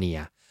ลิฟอร์เนีย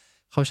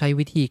เขาใช้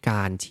วิธีก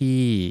าร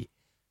ที่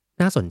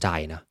น่าสนใจ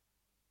นะ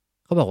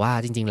เขาบอกว่า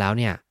จริงๆแล้ว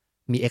เนี่ย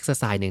มีเอ็กซ์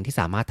ไซส์หนึ่งที่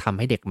สามารถทำใ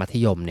ห้เด็กมัธ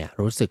ยมเนี่ย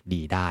รู้สึก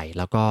ดีได้แ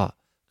ล้วก็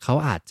เขา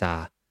อาจจะ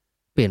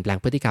เปลี่ยนแปลง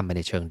พฤติกรรมไปใ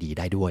นเชิงดีไ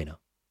ด้ด้วยเนาะ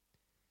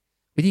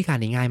วิธีการ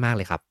นี้ง่ายมากเ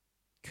ลยครับ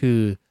คือ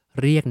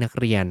เรียกนัก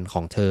เรียนข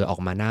องเธอออก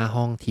มาหน้า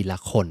ห้องทีละ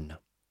คน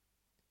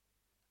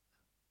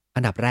อั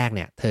นดับแรกเ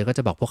นี่ยเธอก็จ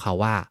ะบอกพวกเขา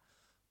ว่า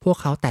พวก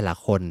เขาแต่ละ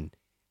คน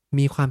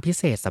มีความพิ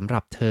เศษสำหรั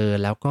บเธอ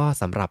แล้วก็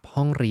สำหรับ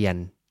ห้องเรียน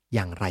อ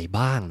ย่างไร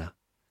บ้างนะ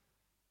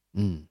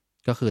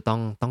ก็คือ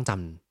ต้องจ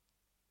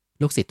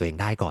ำลูกศิษย์ตัวเอง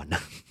ได้ก่อนน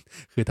ะ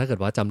คือถ้าเกิด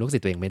ว่าจำลูกศิษ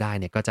ย์ตัวเองไม่ได้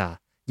เนี่ยก็จะ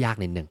ยาก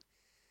นิดนึง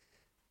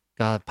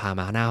ก็พาม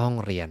าหน้าห้อง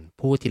เรียน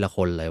พูดทีละค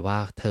นเลยว่า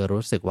เธอ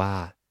รู้สึกว่า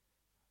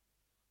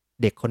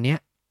เด็กคนเนี้ย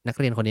นัก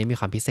เรียนคนนี้มี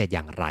ความพิเศษอ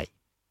ย่างไร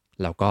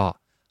แล้วก็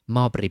ม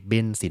อบริบ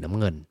บิ้นสีน้ำ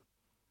เงิน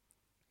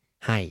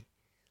ให้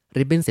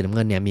ริบบิ้นสีน้ำเ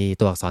งินเนี่ยมี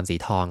ตัวอักษรสี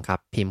ทองครับ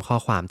พิมพ์ข้อ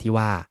ความที่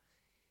ว่า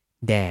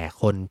แด่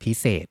คนพิ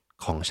เศษ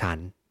ของฉัน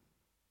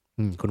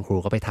คุณครู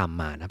ก็ไปท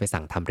ำมานะไป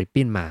สั่งทำริบ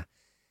บิ้นมา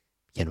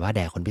เขียนว่าแ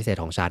ด่คนพิเศษ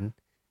ของฉัน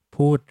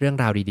พูดเรื่อง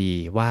ราวดี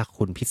ๆว่า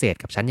คุณพิเศษ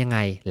กับฉันยังไง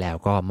แล้ว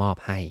ก็มอบ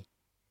ให้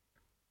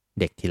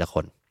เด็กทีละค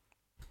น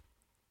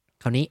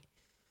คราวนี้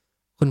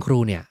คุณครู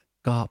เนี่ย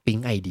ก็ปิ๊ง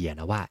ไอเดีย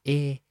นะว่า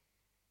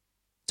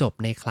จบ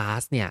ในคลา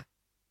สเนี่ย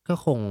ก็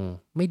คง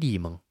ไม่ดี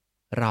มั้ง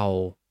เรา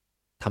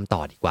ทำต่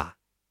อดีกว่า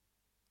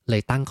เล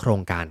ยตั้งโคร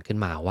งการขึ้น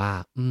มาว่า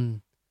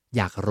อ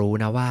ยากรู้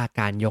นะว่า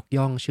การยก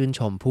ย่องชื่น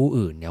ชมผู้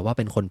อื่นเนี่ยว่าเ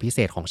ป็นคนพิเศ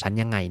ษของฉัน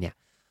ยังไงเนี่ย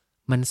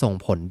มันส่ง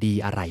ผลดี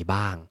อะไร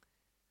บ้าง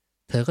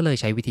เธอก็เลย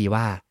ใช้วิธี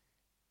ว่า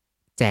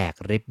แจก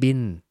ริบบิ้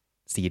น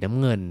สีน้ำ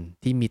เงิน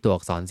ที่มีตัว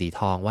อักษรสี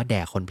ทองว่าแ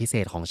ด่คนพิเศ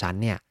ษของฉัน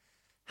เนี่ย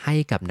ให้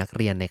กับนักเ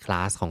รียนในคล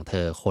าสของเธ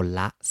อคน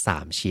ละ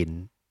3 ชิ้น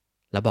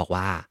แล้วบอก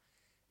ว่า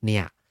เนี่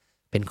ย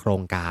เป็นโคร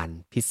งการ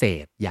พิเศ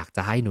ษอยากจ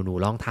ะให้หนู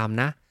ๆลองท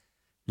ำนะ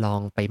ลอ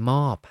งไปม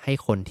อบให้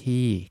คน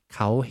ที่เข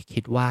า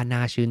คิดว่าน่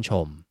าชื่นช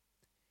ม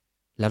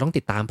แล้วต้อง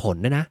ติดตามผล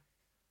ด้วยนะ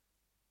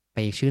ไป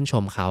ชื่นช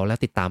มเขาแล้ว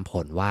ติดตามผ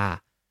ลว่า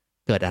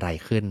เกิดอะไร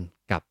ขึ้น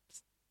กับ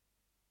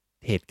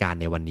เหตุการณ์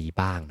ในวันนี้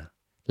บ้างนะ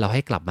เราใ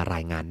ห้กลับมาร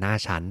ายงานหน้า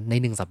ชั้นใน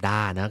1 สัปดา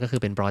ห์นะก็คื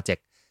อเป็นโปรเจก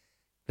ต์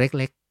เ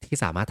ล็กๆที่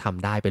สามารถท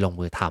ำได้ไปลง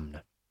มือทำน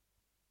ะ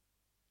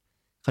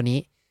คราวนี้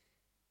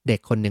เด็ก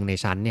คนหนึ่งใน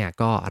ชั้นเนี่ย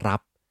ก็รั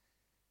บ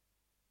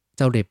เ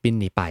จ้าริบบิ้น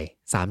นี้ไป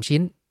3 ชิ้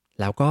น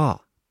แล้วก็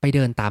ไปเ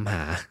ดินตามห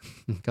า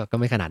ก็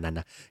ไม่ขนาดนั้น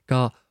นะก็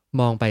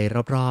มองไป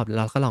รอบๆแ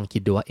ล้วก็ลองคิ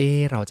ดดูว่า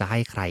เราจะให้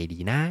ใครดี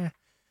นะ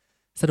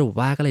สรุป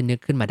ว่าก็เลยนึก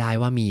ขึ้นมาได้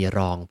ว่ามีร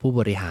องผู้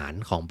บริหาร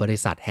ของบริ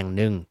ษัทแห่งห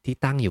นึ่งที่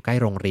ตั้งอยู่ใกล้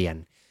โรงเรียน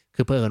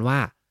คือเผอิญว่า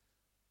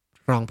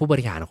รองผู้บ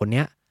ริหารคนเ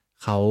นี้ย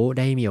เขาไ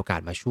ด้มีโอกา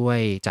สมาช่วย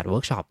จัดเวิ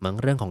ร์กช็อป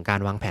เรื่องของการ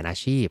วางแผนอา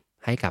ชีพ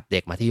ให้กับเด็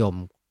กมัธยม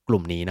ก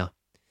ลุ่มนี้เนาะ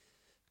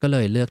ก็เล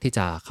ยเลือกที่จ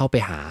ะเข้าไป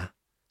หา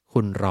คุ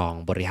ณรอง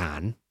บริหา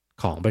ร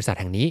ของบริษัท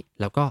แห่งนี้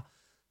แล้วก็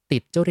ติ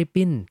ดเจ้าริบ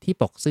บิ้นที่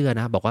ปกเสื้อ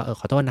นะบอกว่า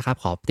ขอโทษนะครับ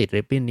ขอติด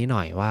ริบบิ้นนี้ห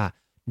น่อยว่า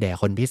แด่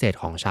คนพิเศษ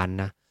ของฉัน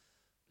นะ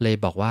เลย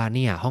บอกว่าเ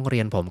นี่ยห้องเรี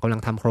ยนผมกำลั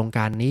งทำโครงก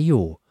ารนี้อ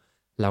ยู่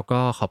แล้วก็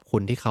ขอบคุ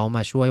ณที่เขาม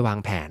าช่วยวาง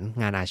แผน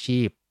งานอาชี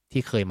พ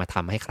ที่เคยมาท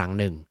ำให้ครั้ง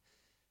หนึ่ง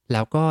แ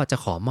ล้วก็จะ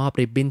ขอมอบ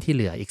ริบบิ้นที่เ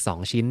หลืออีก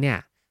2 ชิ้นเนี่ย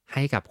ใ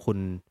ห้กับคุณ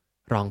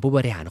รองผู้บ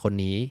ริหารคน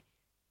นี้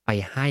ไป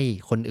ให้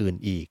คนอื่น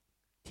อีก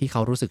ที่เข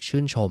ารู้สึกชื่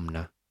นชม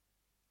นะ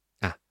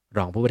ร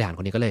องผู้บริหารค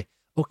นนี้ก็เลย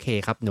โอเค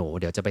ครับหนู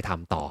เดี๋ยวจะไปท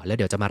ำต่อแล้วเ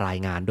ดี๋ยวจะมาราย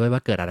งานด้วยว่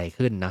าเกิดอะไร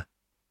ขึ้นนะ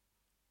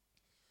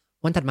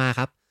วันถัดมาค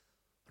รับ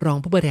รอง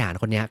ผู้บริหาร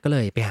คนนี้ก็เล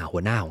ยไปหาหั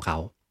วหน้าของเขา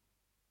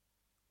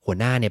หัว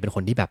หน้าเนี่ยเป็นค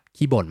นที่แบบ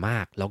ขี้บ่นมา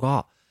กแล้วก็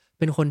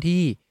เป็นคน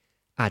ที่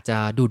อาจจะ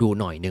ดุ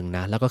หน่อยนึงน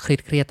ะแล้วก็เค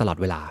รียดตลอด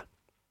เวลา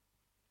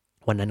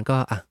วันนั้นก็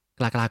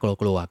กล้าก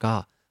ลัวก็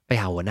ไป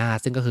หาหัวหน้า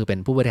ซึ่งก็คือเป็น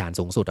ผู้บริหาร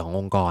สูงสุดของ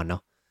องค์กรเนา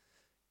ะ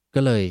ก็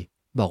เลย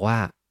บอกว่า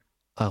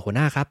หัวห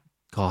น้าครับ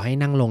ขอให้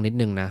นั่งลงนิด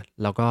นึงนะ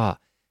แล้วก็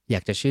อย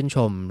ากจะชื่นช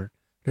ม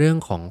เรื่อง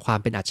ของความ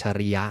เป็นอัจฉ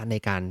ริยะใน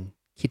การ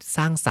คิดส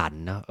ร้างสรร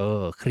ค์นะ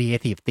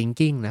creative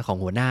thinking นะของ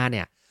หัวหน้าเ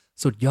นี่ย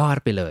สุดยอด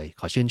ไปเลย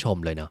ขอชื่นชม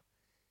เลยเนาะ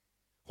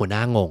หัวหน้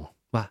างง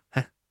ว่าฮ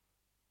ะ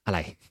อะไร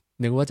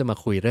นึกว่าจะมา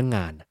คุยเรื่องง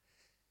าน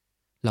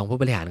รองผู้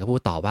บริหารก็พู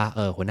ดต่อว่า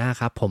หัวหน้า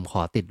ครับผมข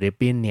อติดริบ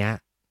บิ้นเนี้ย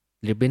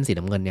ริบบิ้นสี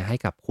น้ำเงินเนี้ยให้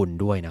กับคุณ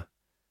ด้วยนะ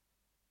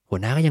หัว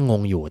หน้าก็ยังง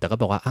งอยู่แต่ก็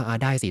บอกว่า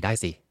ได้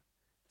สิ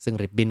ซึ่ง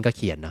ริบบิ้นก็เ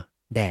ขียนนะ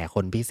แด่ค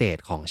นพิเศษ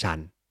ของฉัน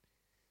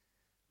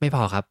ไม่พ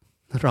อครับ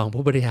รอง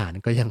ผู้บริหาร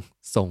ก็ยัง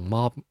ส่ง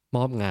ม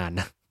อบงาน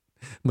นะ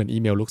เหมือนอี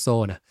เมลลูกโซ่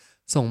นะ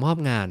ส่งมอบ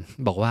งาน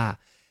บอกว่า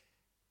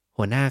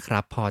หัวหน้าครั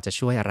บพอจะ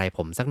ช่วยอะไรผ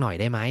มสักหน่อย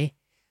ได้ไหม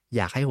อ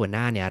ยากให้หัวห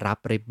น้าเนี่ยรับ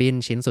ริบบิ้น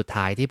ชิ้นสุด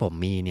ท้ายที่ผม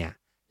มีเนี่ย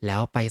แล้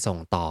วไปส่ง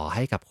ต่อใ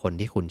ห้กับคน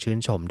ที่คุณชื่น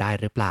ชมได้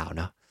หรือเปล่า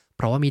เนาะเ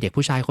พราะว่ามีเด็ก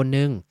ผู้ชายคน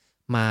นึง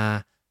มา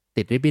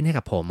ติดริบบิ้นให้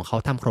กับผมเขา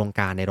ทำโครง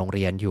การในโรงเ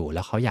รียนอยู่แ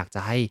ล้วเขาอยากจ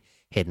ะให้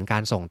เห็นกา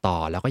รส่งต่อ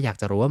แล้วก็อยาก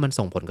จะรู้ว่ามัน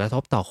ส่งผลกระท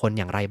บต่อคน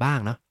อย่างไรบ้าง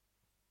เนาะ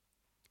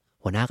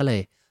หัวหน้าก็เล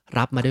ย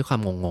รับมาด้วยความ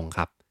งงๆค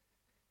รับ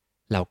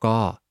แล้วก็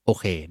โอ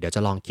เคเดี๋ยวจ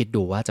ะลองคิด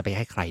ดูว่าจะไปใ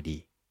ห้ใครดี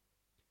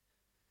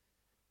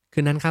คื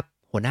นนั้นครับ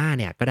หัวหน้า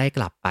เนี่ยก็ได้ก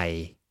ลับไป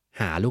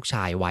หาลูกช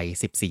ายวัย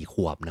14 ข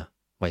วบเนาะ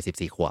วัย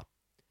14 ขวบ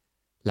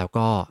แล้ว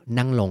ก็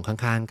นั่งลงข้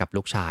างๆกับ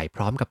ลูกชายพ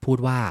ร้อมกับพูด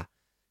ว่า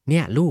เนี่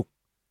ยลูก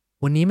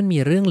วันนี้มันมี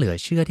เรื่องเหลือ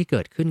เชื่อที่เ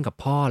กิดขึ้นกับ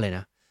พ่อเลยน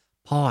ะ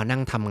พ่อนั่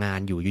งทำงาน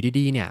อยู่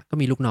ดีๆเนี่ยก็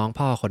มีลูกน้อง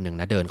พ่อคนหนึ่ง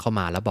นะเดินเข้า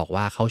มาแล้วบอก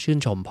ว่าเขาชื่น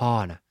ชมพ่อ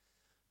นะ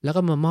แล้ว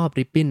ก็มามอบ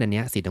ริบบิ้นอันเ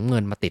นี้ยสีน้ำเงิ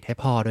นมาติดให้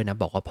พ่อด้วยนะ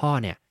บอกว่าพ่อ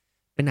เนี่ย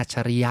เป็นอัจฉ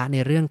ริยะใน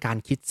เรื่องการ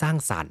คิดสร้าง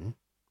สรรค์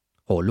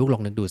โหลูกลอ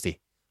งนึกดูสิ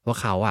ว่า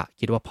เขาอะ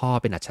คิดว่าพ่อ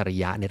เป็นอัจฉริ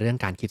ยะในเรื่อง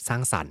การคิดสร้า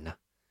งสรรค์นะ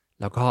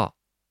แล้วก็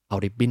เอา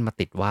ริบบิ้นมา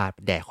ติดว่า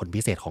แด่คน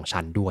พิเศษของฉั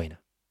นด้วยนะ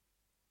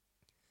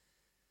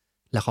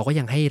แล้วเขาก็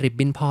ยังให้ริบ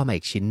บิ้นพ่อมา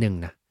อีกชิ้นหนึ่ง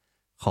นะ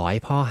ขอให้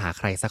พ่อหาใ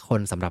ครสักค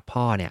นสำหรับ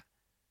พ่อเนี่ย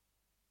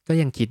ก็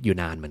ยังคิดอยู่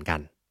นานเหมือนกัน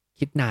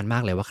คิดนานมา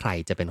กเลยว่าใคร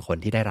จะเป็นคน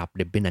ที่ได้รับ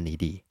ริบบิ้นอันนี้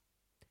ดี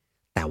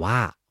แต่ว่า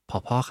พอ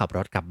พ่อขับร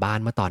ถกลับบ้าน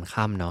เมื่อตอน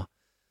ค่ำเนาะ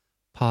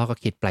พ่อก็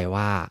คิดไป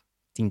ว่า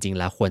จริงๆ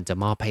แล้วควรจะ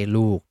มอบให้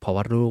ลูกเพราะ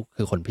ว่าลูก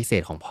คือคนพิเศ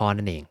ษของพ่อ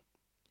นั่นเอง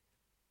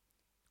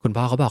คุณ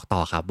พ่อเขาบอกต่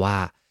อครับว่า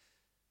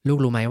ลูก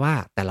รู้ไหมว่า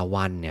แต่ละ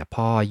วันเนี่ย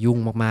พ่อยุ่ง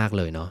มากๆ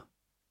เลยเนาะ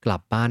กลั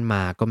บบ้านม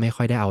าก็ไม่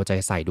ค่อยได้เอาใจ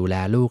ใส่ดูแล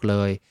ลูกเล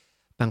ย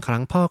บางครั้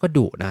งพ่อก็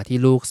ดุนะที่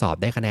ลูกสอบ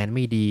ได้คะแนนไ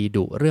ม่ดี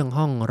ดุเรื่อง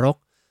ห้องรก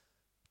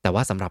แต่ว่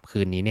าสำหรับ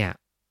คืนนี้เนี่ย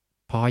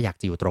พ่ออยาก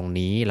จะอยู่ตรง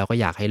นี้แล้วก็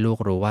อยากให้ลูก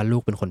รู้ว่าลู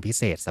กเป็นคนพิเ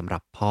ศษสำหรั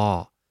บพ่อ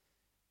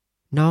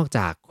นอกจ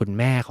ากคุณ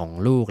แม่ของ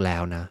ลูกแล้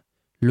วนะ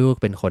ลูก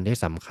เป็นคนที่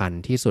สำคัญ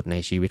ที่สุดใน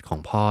ชีวิตของ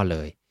พ่อเล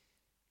ย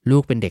ลู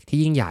กเป็นเด็กที่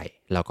ยิ่งใหญ่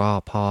แล้วก็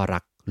พ่อรั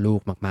กลู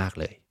กมากๆ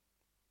เลย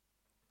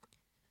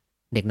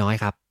เด็กน้อย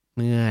ครับเ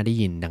มื่อได้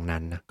ยินดังนั้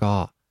นนะก็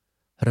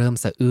เริ่ม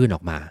สะอื้นอ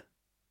อกมา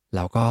แ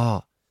ล้วก็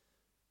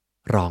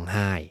ร้องไ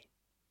ห้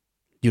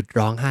หยุด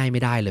ร้องไห้ไ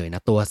ม่ได้เลยน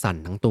ะตัวสั่น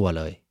ทั้งตัว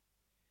เลย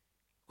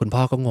คุณพ่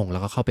อก็งงแล้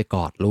วก็เข้าไปก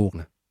อดลูก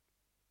นะ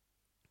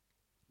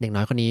เด็กน้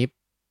อยคนนี้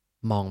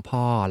มอง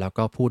พ่อแล้ว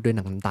ก็พูดด้วย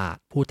น้ำตา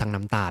พูดทั้ง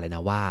น้ำตาเลยน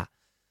ะว่า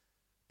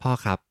พ่อ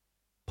ครับ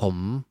ผม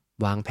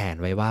วางแผน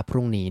ไว้ว่าพ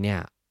รุ่งนี้เนี่ย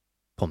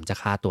ผมจะ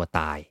ฆ่าตัวต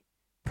าย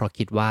เพราะ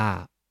คิดว่า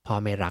พ่อ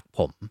ไม่รักผ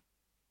ม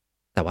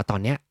แต่ว่าตอน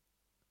เนี้ย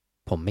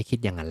ผมไม่คิด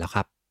อย่างนั้นแล้วค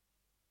รับ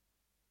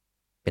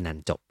เป็นอัน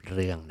จบเ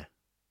รื่องนะ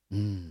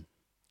อืม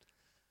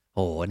โ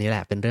อ้นี่แหล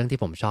ะเป็นเรื่องที่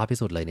ผมชอบที่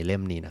สุดเลยในเล่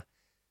มนี้นะ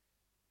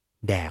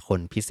แด่คน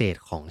พิเศษ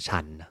ของฉั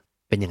นนะ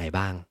เป็นยังไง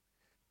บ้าง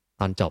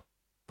ตอนจบ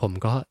ผม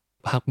ก็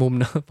หักมุม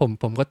นะ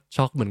ผมก็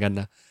ช็อกเหมือนกัน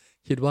นะ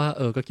คิดว่า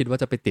ก็คิดว่า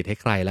จะไปติดให้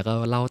ใครแล้วก็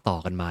เล่าต่อ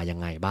กันมายัง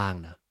ไงบ้าง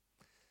นะ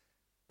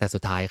แต่สุ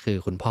ดท้ายคือ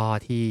คุณพ่อ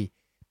ที่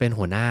เป็น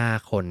หัวหน้า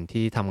คน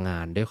ที่ทำงา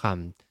นด้วยความ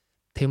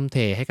ทุ่มเท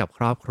ให้กับค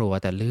รอบครัว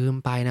แต่ลืม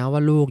ไปนะว่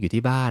าลูกอยู่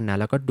ที่บ้านนะ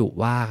แล้วก็ดุ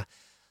ว่า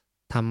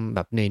ทำแบ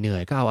บเหนื่อ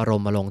ยๆก็เอาอาร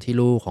มณ์มาลงที่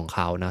ลูกของเข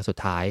านะสุด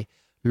ท้าย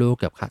ลูก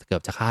เกือ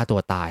บจะฆ่าตัว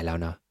ตายแล้ว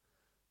นะ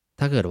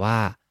ถ้าเกิดว่า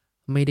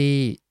ไม่ได้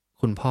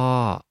คุณพ่อ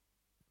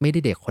ไม่ได้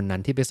เด็กคนนั้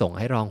นที่ไปส่งใ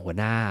ห้รองหัว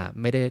หน้า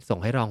ไม่ได้ส่ง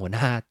ให้รองหัวห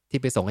น้าที่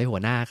ไปส่งให้หั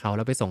วหน้าเขาแ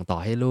ล้วไปส่งต่อ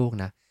ให้ลูก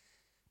นะ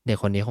เด็ก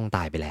คนนี้คงต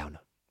ายไปแล้วเน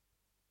าะ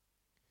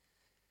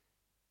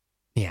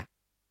เนี่ย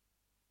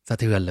สะ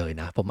เทือนเลย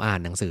นะผมอ่าน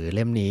หนังสือเ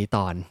ล่มนี้ต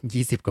อน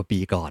20กว่าปี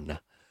ก่อนนะ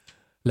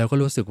แล้วก็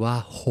รู้สึกว่า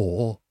โห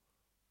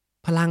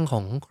พลังข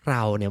องเร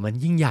าเนี่ยมัน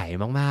ยิ่งใหญ่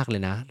มากๆเล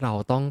ยนะเรา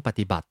ต้องป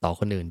ฏิบัติต่อ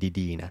คนอื่น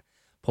ดีๆนะ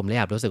ผมเลยแ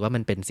อบรู้สึกว่ามั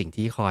นเป็นสิ่ง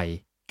ที่คอย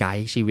ไก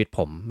ด์ชีวิตผ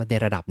มใน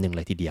ระดับหนึ่งเ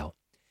ลยทีเดียว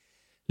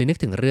หรือนึก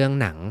ถึงเรื่อง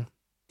หนัง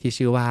ที่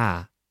ชื่อว่า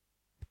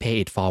Pay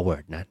It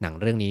Forward นะหนัง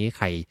เรื่องนี้ใ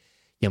คร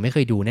ยังไม่เค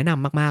ยดูแนะน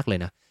ำมากๆเลย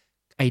นะ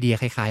ไอเดีย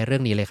คล้ายๆเรื่อ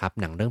งนี้เลยครับ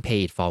หนังเรื่อง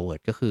Pay It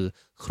Forward ก็คือ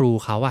ครู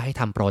เขาว่าให้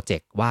ทำโปรเจก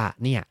ต์ว่า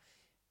เนี่ย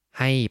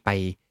ให้ไป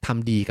ท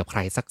ำดีกับใคร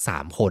สัก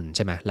3คนใ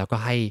ช่ไหมแล้วก็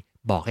ให้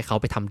บอกให้เขา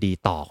ไปทำดี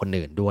ต่อคน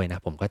อื่นด้วยนะ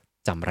ผมก็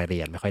จำรายละเ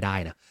อียดไม่ค่อยได้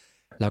นะ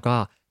แล้วก็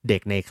เด็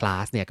กในคลา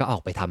สเนี่ยก็ออ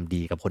กไปทำ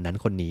ดีกับคนนั้น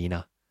คนนี้เน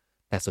าะ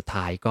แต่สุด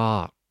ท้ายก็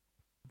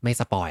ไม่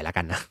สปอยแล้ว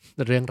กันนะ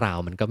เรื่องราว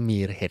มันก็มี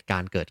เหตุกา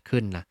รณ์เกิด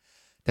ขึ้นนะ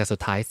แต่สุด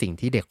ท้ายสิ่ง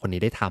ที่เด็กคน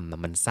นี้ได้ท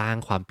ำมันสร้าง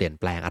ความเปลี่ยน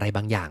แปลงอะไรบ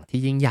างอย่างที่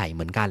ยิ่งใหญ่เห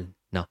มือนกัน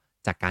เนาะ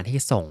จากการที่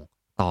ส่ง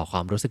ต่อคว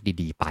ามรู้สึก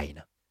ดีๆไปน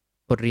ะ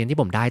บทเรียนที่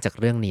ผมได้จาก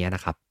เรื่องนี้น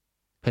ะครับ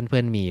เพื่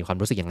อนๆมีความ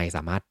รู้สึกยังไงส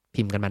ามารถ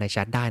พิมพ์กันมาในแช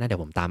ทได้นะเดี๋ย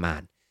วผมตามอ่า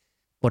น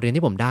บทเรียน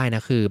ที่ผมได้น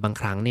ะคือบาง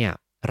ครั้งเนี่ย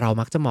เรา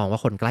มักจะมองว่า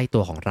คนใกล้ตั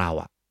วของเรา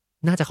อ่ะ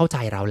น่าจะเข้าใจ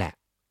เราแหละ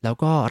แล้ว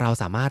ก็เรา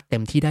สามารถเต็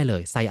มที่ได้เล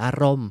ยใส่อา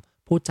รมณ์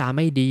พูดจาไ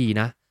ม่ดี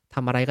นะท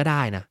ำอะไรก็ไ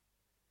ด้นะ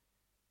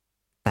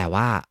แต่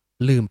ว่า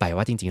ลืมไป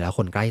ว่าจริงๆแล้วค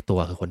นใกล้ตัว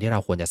คือคนที่เรา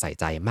ควรจะใส่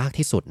ใจมาก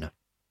ที่สุดนะ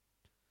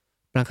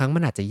บางครั้งมั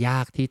นอาจจะยา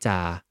กที่จะ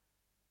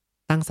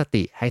ตั้งส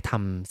ติให้ท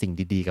ำสิ่ง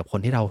ดีๆกับคน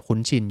ที่เราคุ้น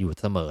ชินอยู่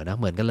เสมอนะ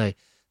เหมือนกันเลย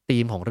ธี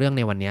มของเรื่องใ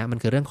นวันนี้มัน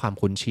คือเรื่องความ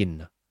คุ้นชิน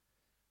นะ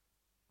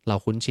เรา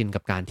คุ้นชิน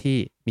กับการที่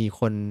มี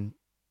คน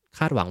ค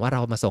าดหวังว่าเร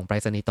ามาส่งไปร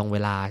ษณีย์ตรงเว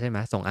ลาใช่ไหม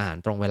ส่งอาหาร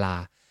ตรงเวลา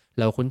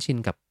เราคุ้นชิน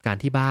กับการ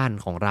ที่บ้าน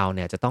ของเราเ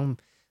นี่ย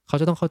เขา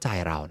จะต้องเข้าใจ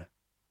เรานะ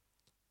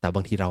แต่บ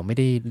างทีเราไม่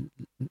ได้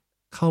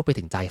เข้าไป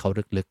ถึงใจเขา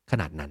ลึกๆข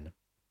นาดนั้น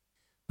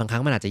บางครั้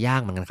งมันอาจจะยา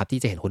กเหมือนกันครับ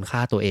ที่จะเห็นคุณค่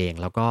าตัวเอง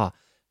แล้วก็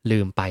ลื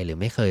มไปหรือ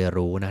ไม่เคย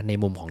รู้นะใน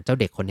มุมของเจ้า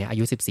เด็กคนนี้อา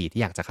ยุ14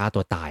ที่อยากจะฆ่าตั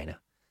วตายนะ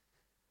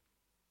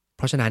เ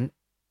พราะฉะนั้น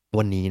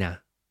วันนี้นะ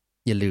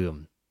อย่าลืม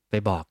ไป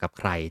บอกกับ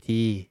ใคร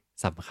ที่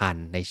สำคัญ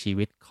ในชี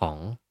วิตของ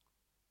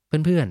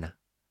เพื่อนๆนะ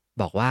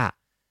บอกว่า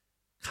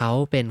เขา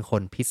เป็นค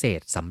นพิเศ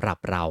ษสำหรับ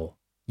เรา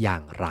อย่า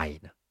งไร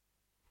นะ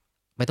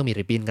ไม่ต้องมี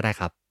ริบบิ้นก็ได้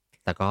ครับ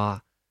แต่ก็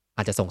อ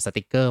าจจะส่งส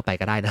ติกเกอร์ไป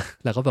ก็ได้นะ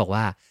แล้วก็บอก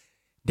ว่า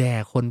แด่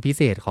คนพิเ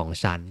ศษของ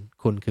ฉัน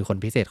คุณคือคน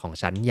พิเศษของ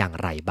ฉันอย่าง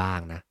ไรบ้าง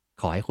นะ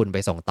ขอให้คุณไป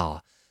ส่งต่อ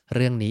เ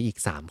รื่องนี้อีก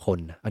3คน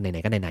เอาไหน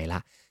ๆก็ไหนๆละ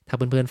ถ้าเ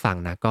พื่อนๆฟัง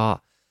นะก็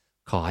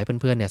ขอให้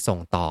เพื่อนๆเนี่ยส่ง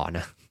ต่อน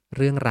ะเ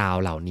รื่องราว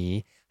เหล่านี้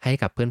ให้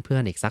กับเพื่อ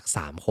นๆอีกสัก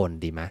3คน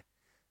ดีไหม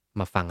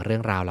มาฟังเรื่อ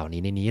งราวเหล่า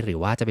นี้ในนี้หรือ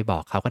ว่าจะไปบอ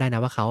กเขาก็ได้นะ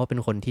ว่าเขาเป็น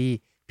คนที่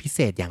พิเศ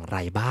ษอย่างไร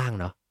บ้าง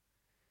เนาะ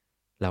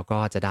แล้วก็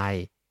จะได้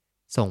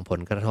ส่งผล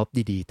กระทบ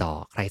ดีๆต่อ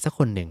ใครสักค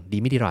นหนึ่งดี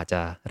ไม่ดีเราอาจจ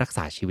ะรักษ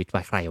าชีวิตไ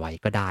ว้ใครไว้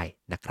ก็ได้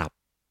นะครับ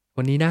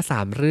วันนี้นะ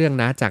3เรื่อง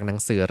นะจากหนัง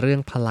สือเรื่อ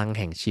งพลัง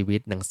แห่งชีวิ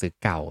ตหนังสือ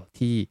เก่า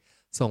ที่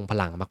ทรงพ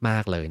ลังมา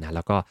กๆเลยนะแ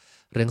ล้วก็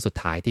เรื่องสุด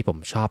ท้ายที่ผม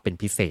ชอบเป็น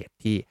พิเศษ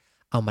ที่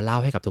เอามาเล่า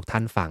ให้กับทุกท่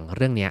านฟังเ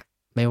รื่องเนี้ย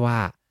ไม่ว่า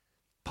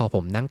พอผ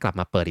มนั่งกลับ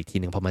มาเปิดอีกที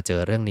หนึ่งพอมาเจ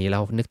อเรื่องนี้แล้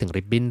วนึกถึง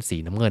ริบบิ้นสี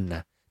น้ำเงินน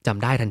ะจ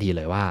ำได้ทันทีเ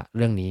ลยว่าเ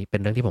รื่องนี้เป็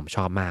นเรื่องที่ผมช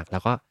อบมากแล้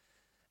วก็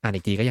อ่าน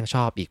อีกทีก็ยังช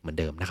อบอีกเหมือน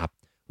เดิมนะครับ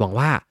หวัง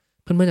ว่า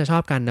เพื่อนๆจะชอ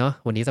บกันเนาะ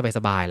วันนี้ส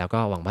บายๆแล้วก็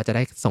หวังว่าจะไ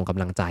ด้ส่งก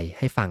ำลังใจใ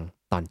ห้ฟัง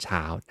ตอนเช้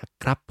านะ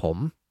ครับผม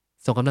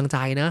ส่งกำลังใจ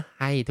เนาะ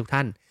ให้ทุกท่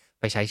าน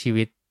ไปใช้ชี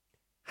วิต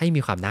ให้มี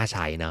ความน่าใ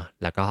ช้เนาะ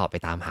แล้วก็ไป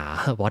ตามหา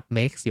what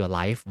makes your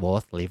life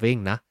worth living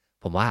นะ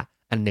ผมว่า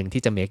อันหนึ่ง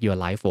ที่จะ make your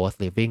life worth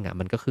living อ่ะ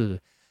มันก็คือ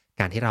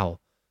การที่เรา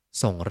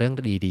ส่งเรื่อง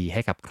ดีๆใ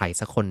ห้กับใคร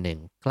สักคนหนึ่ง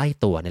ใกล้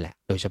ตัวนี่แหละ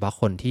โดยเฉพาะ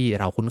คนที่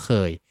เราคุ้นเค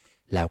ย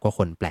แล้วก็ค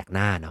นแปลกห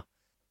น้าเนาะ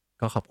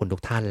ก็ขอบคุณทุ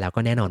กท่านแล้วก็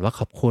แน่นอนว่า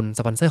ขอบคุณส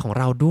ปอนเซอร์ของ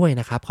เราด้วย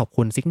นะครับขอบ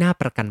คุณซิกหน้า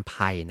ประกัน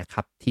ภัยนะค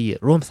รับที่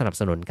ร่วมสนับ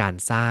สนุนการ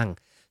สร้าง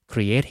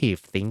Creative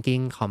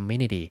Thinking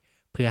Community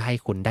เพื่อให้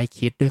คุณได้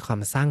คิดด้วยควา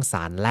มสร้างส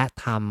ารรค์และ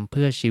ทำเ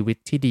พื่อชีวิต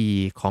ที่ดี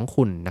ของ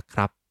คุณนะค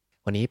รับ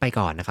วันนี้ไป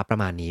ก่อนนะครับประ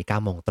มาณนี้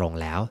9โมงตรง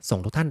แล้วส่ง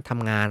ทุกท่านท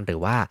ำงานหรือ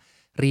ว่า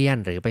เรียน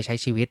หรือไปใช้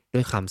ชีวิตด้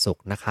วยความสุข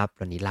นะครับ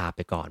วันนี้ลาไ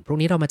ปก่อนพรุ่ง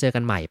นี้เรามาเจอกั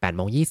นใหม่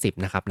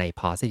8:20นะครับใน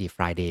Positive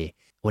Friday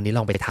วันนี้ล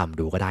องไปทำ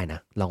ดูก็ได้นะ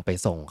ลองไป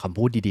ส่งคำ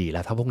พูดดีๆแ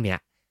ล้วถ้าพวกเนี้ย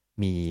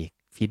มี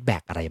ฟีดแบ็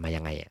กอะไรมา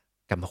ยังไง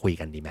กันมาคุย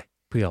กันดีไหม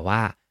เผื่อว่า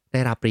ได้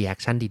รับรีแอค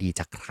ชั่นดีๆ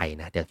จากใคร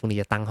นะเดี๋ยวพรุ่งนี้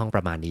จะตั้งห้องป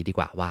ระมาณนี้ดีก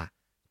ว่าว่า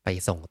ไป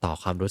ส่งต่อ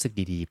ความรู้สึก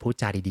ดีๆพูด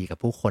จาดีๆกับ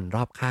ผู้คนร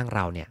อบข้างเร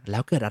าเนี่ยแล้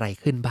วเกิดอะไร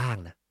ขึ้นบ้าง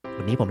นะ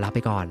วันนี้ผมลาไป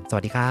ก่อนส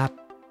วัสดีครับ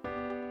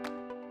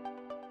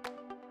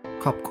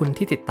ขอบคุณ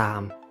ที่ติดตาม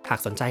หาก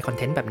สนใจคอนเ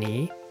ทนต์แบบนี้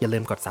อย่าลื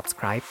มกด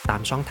subscribe ตา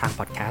มช่องทาง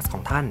podcast ขอ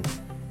งท่าน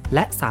แล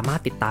ะสามาร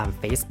ถติดตาม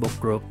Facebook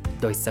Group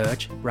โดย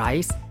search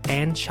Rise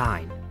and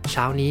Shine เ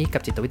ช้านี้กั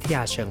บจิตวิทย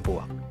าเชิงบ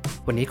วก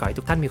วันนี้ขอให้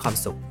ทุกท่านมีความ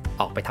สุข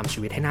ออกไปทำชี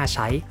วิตให้น่าใ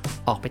ช้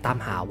ออกไปตาม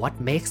หา what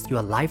makes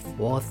your life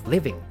worth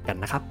living กัน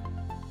นะครับ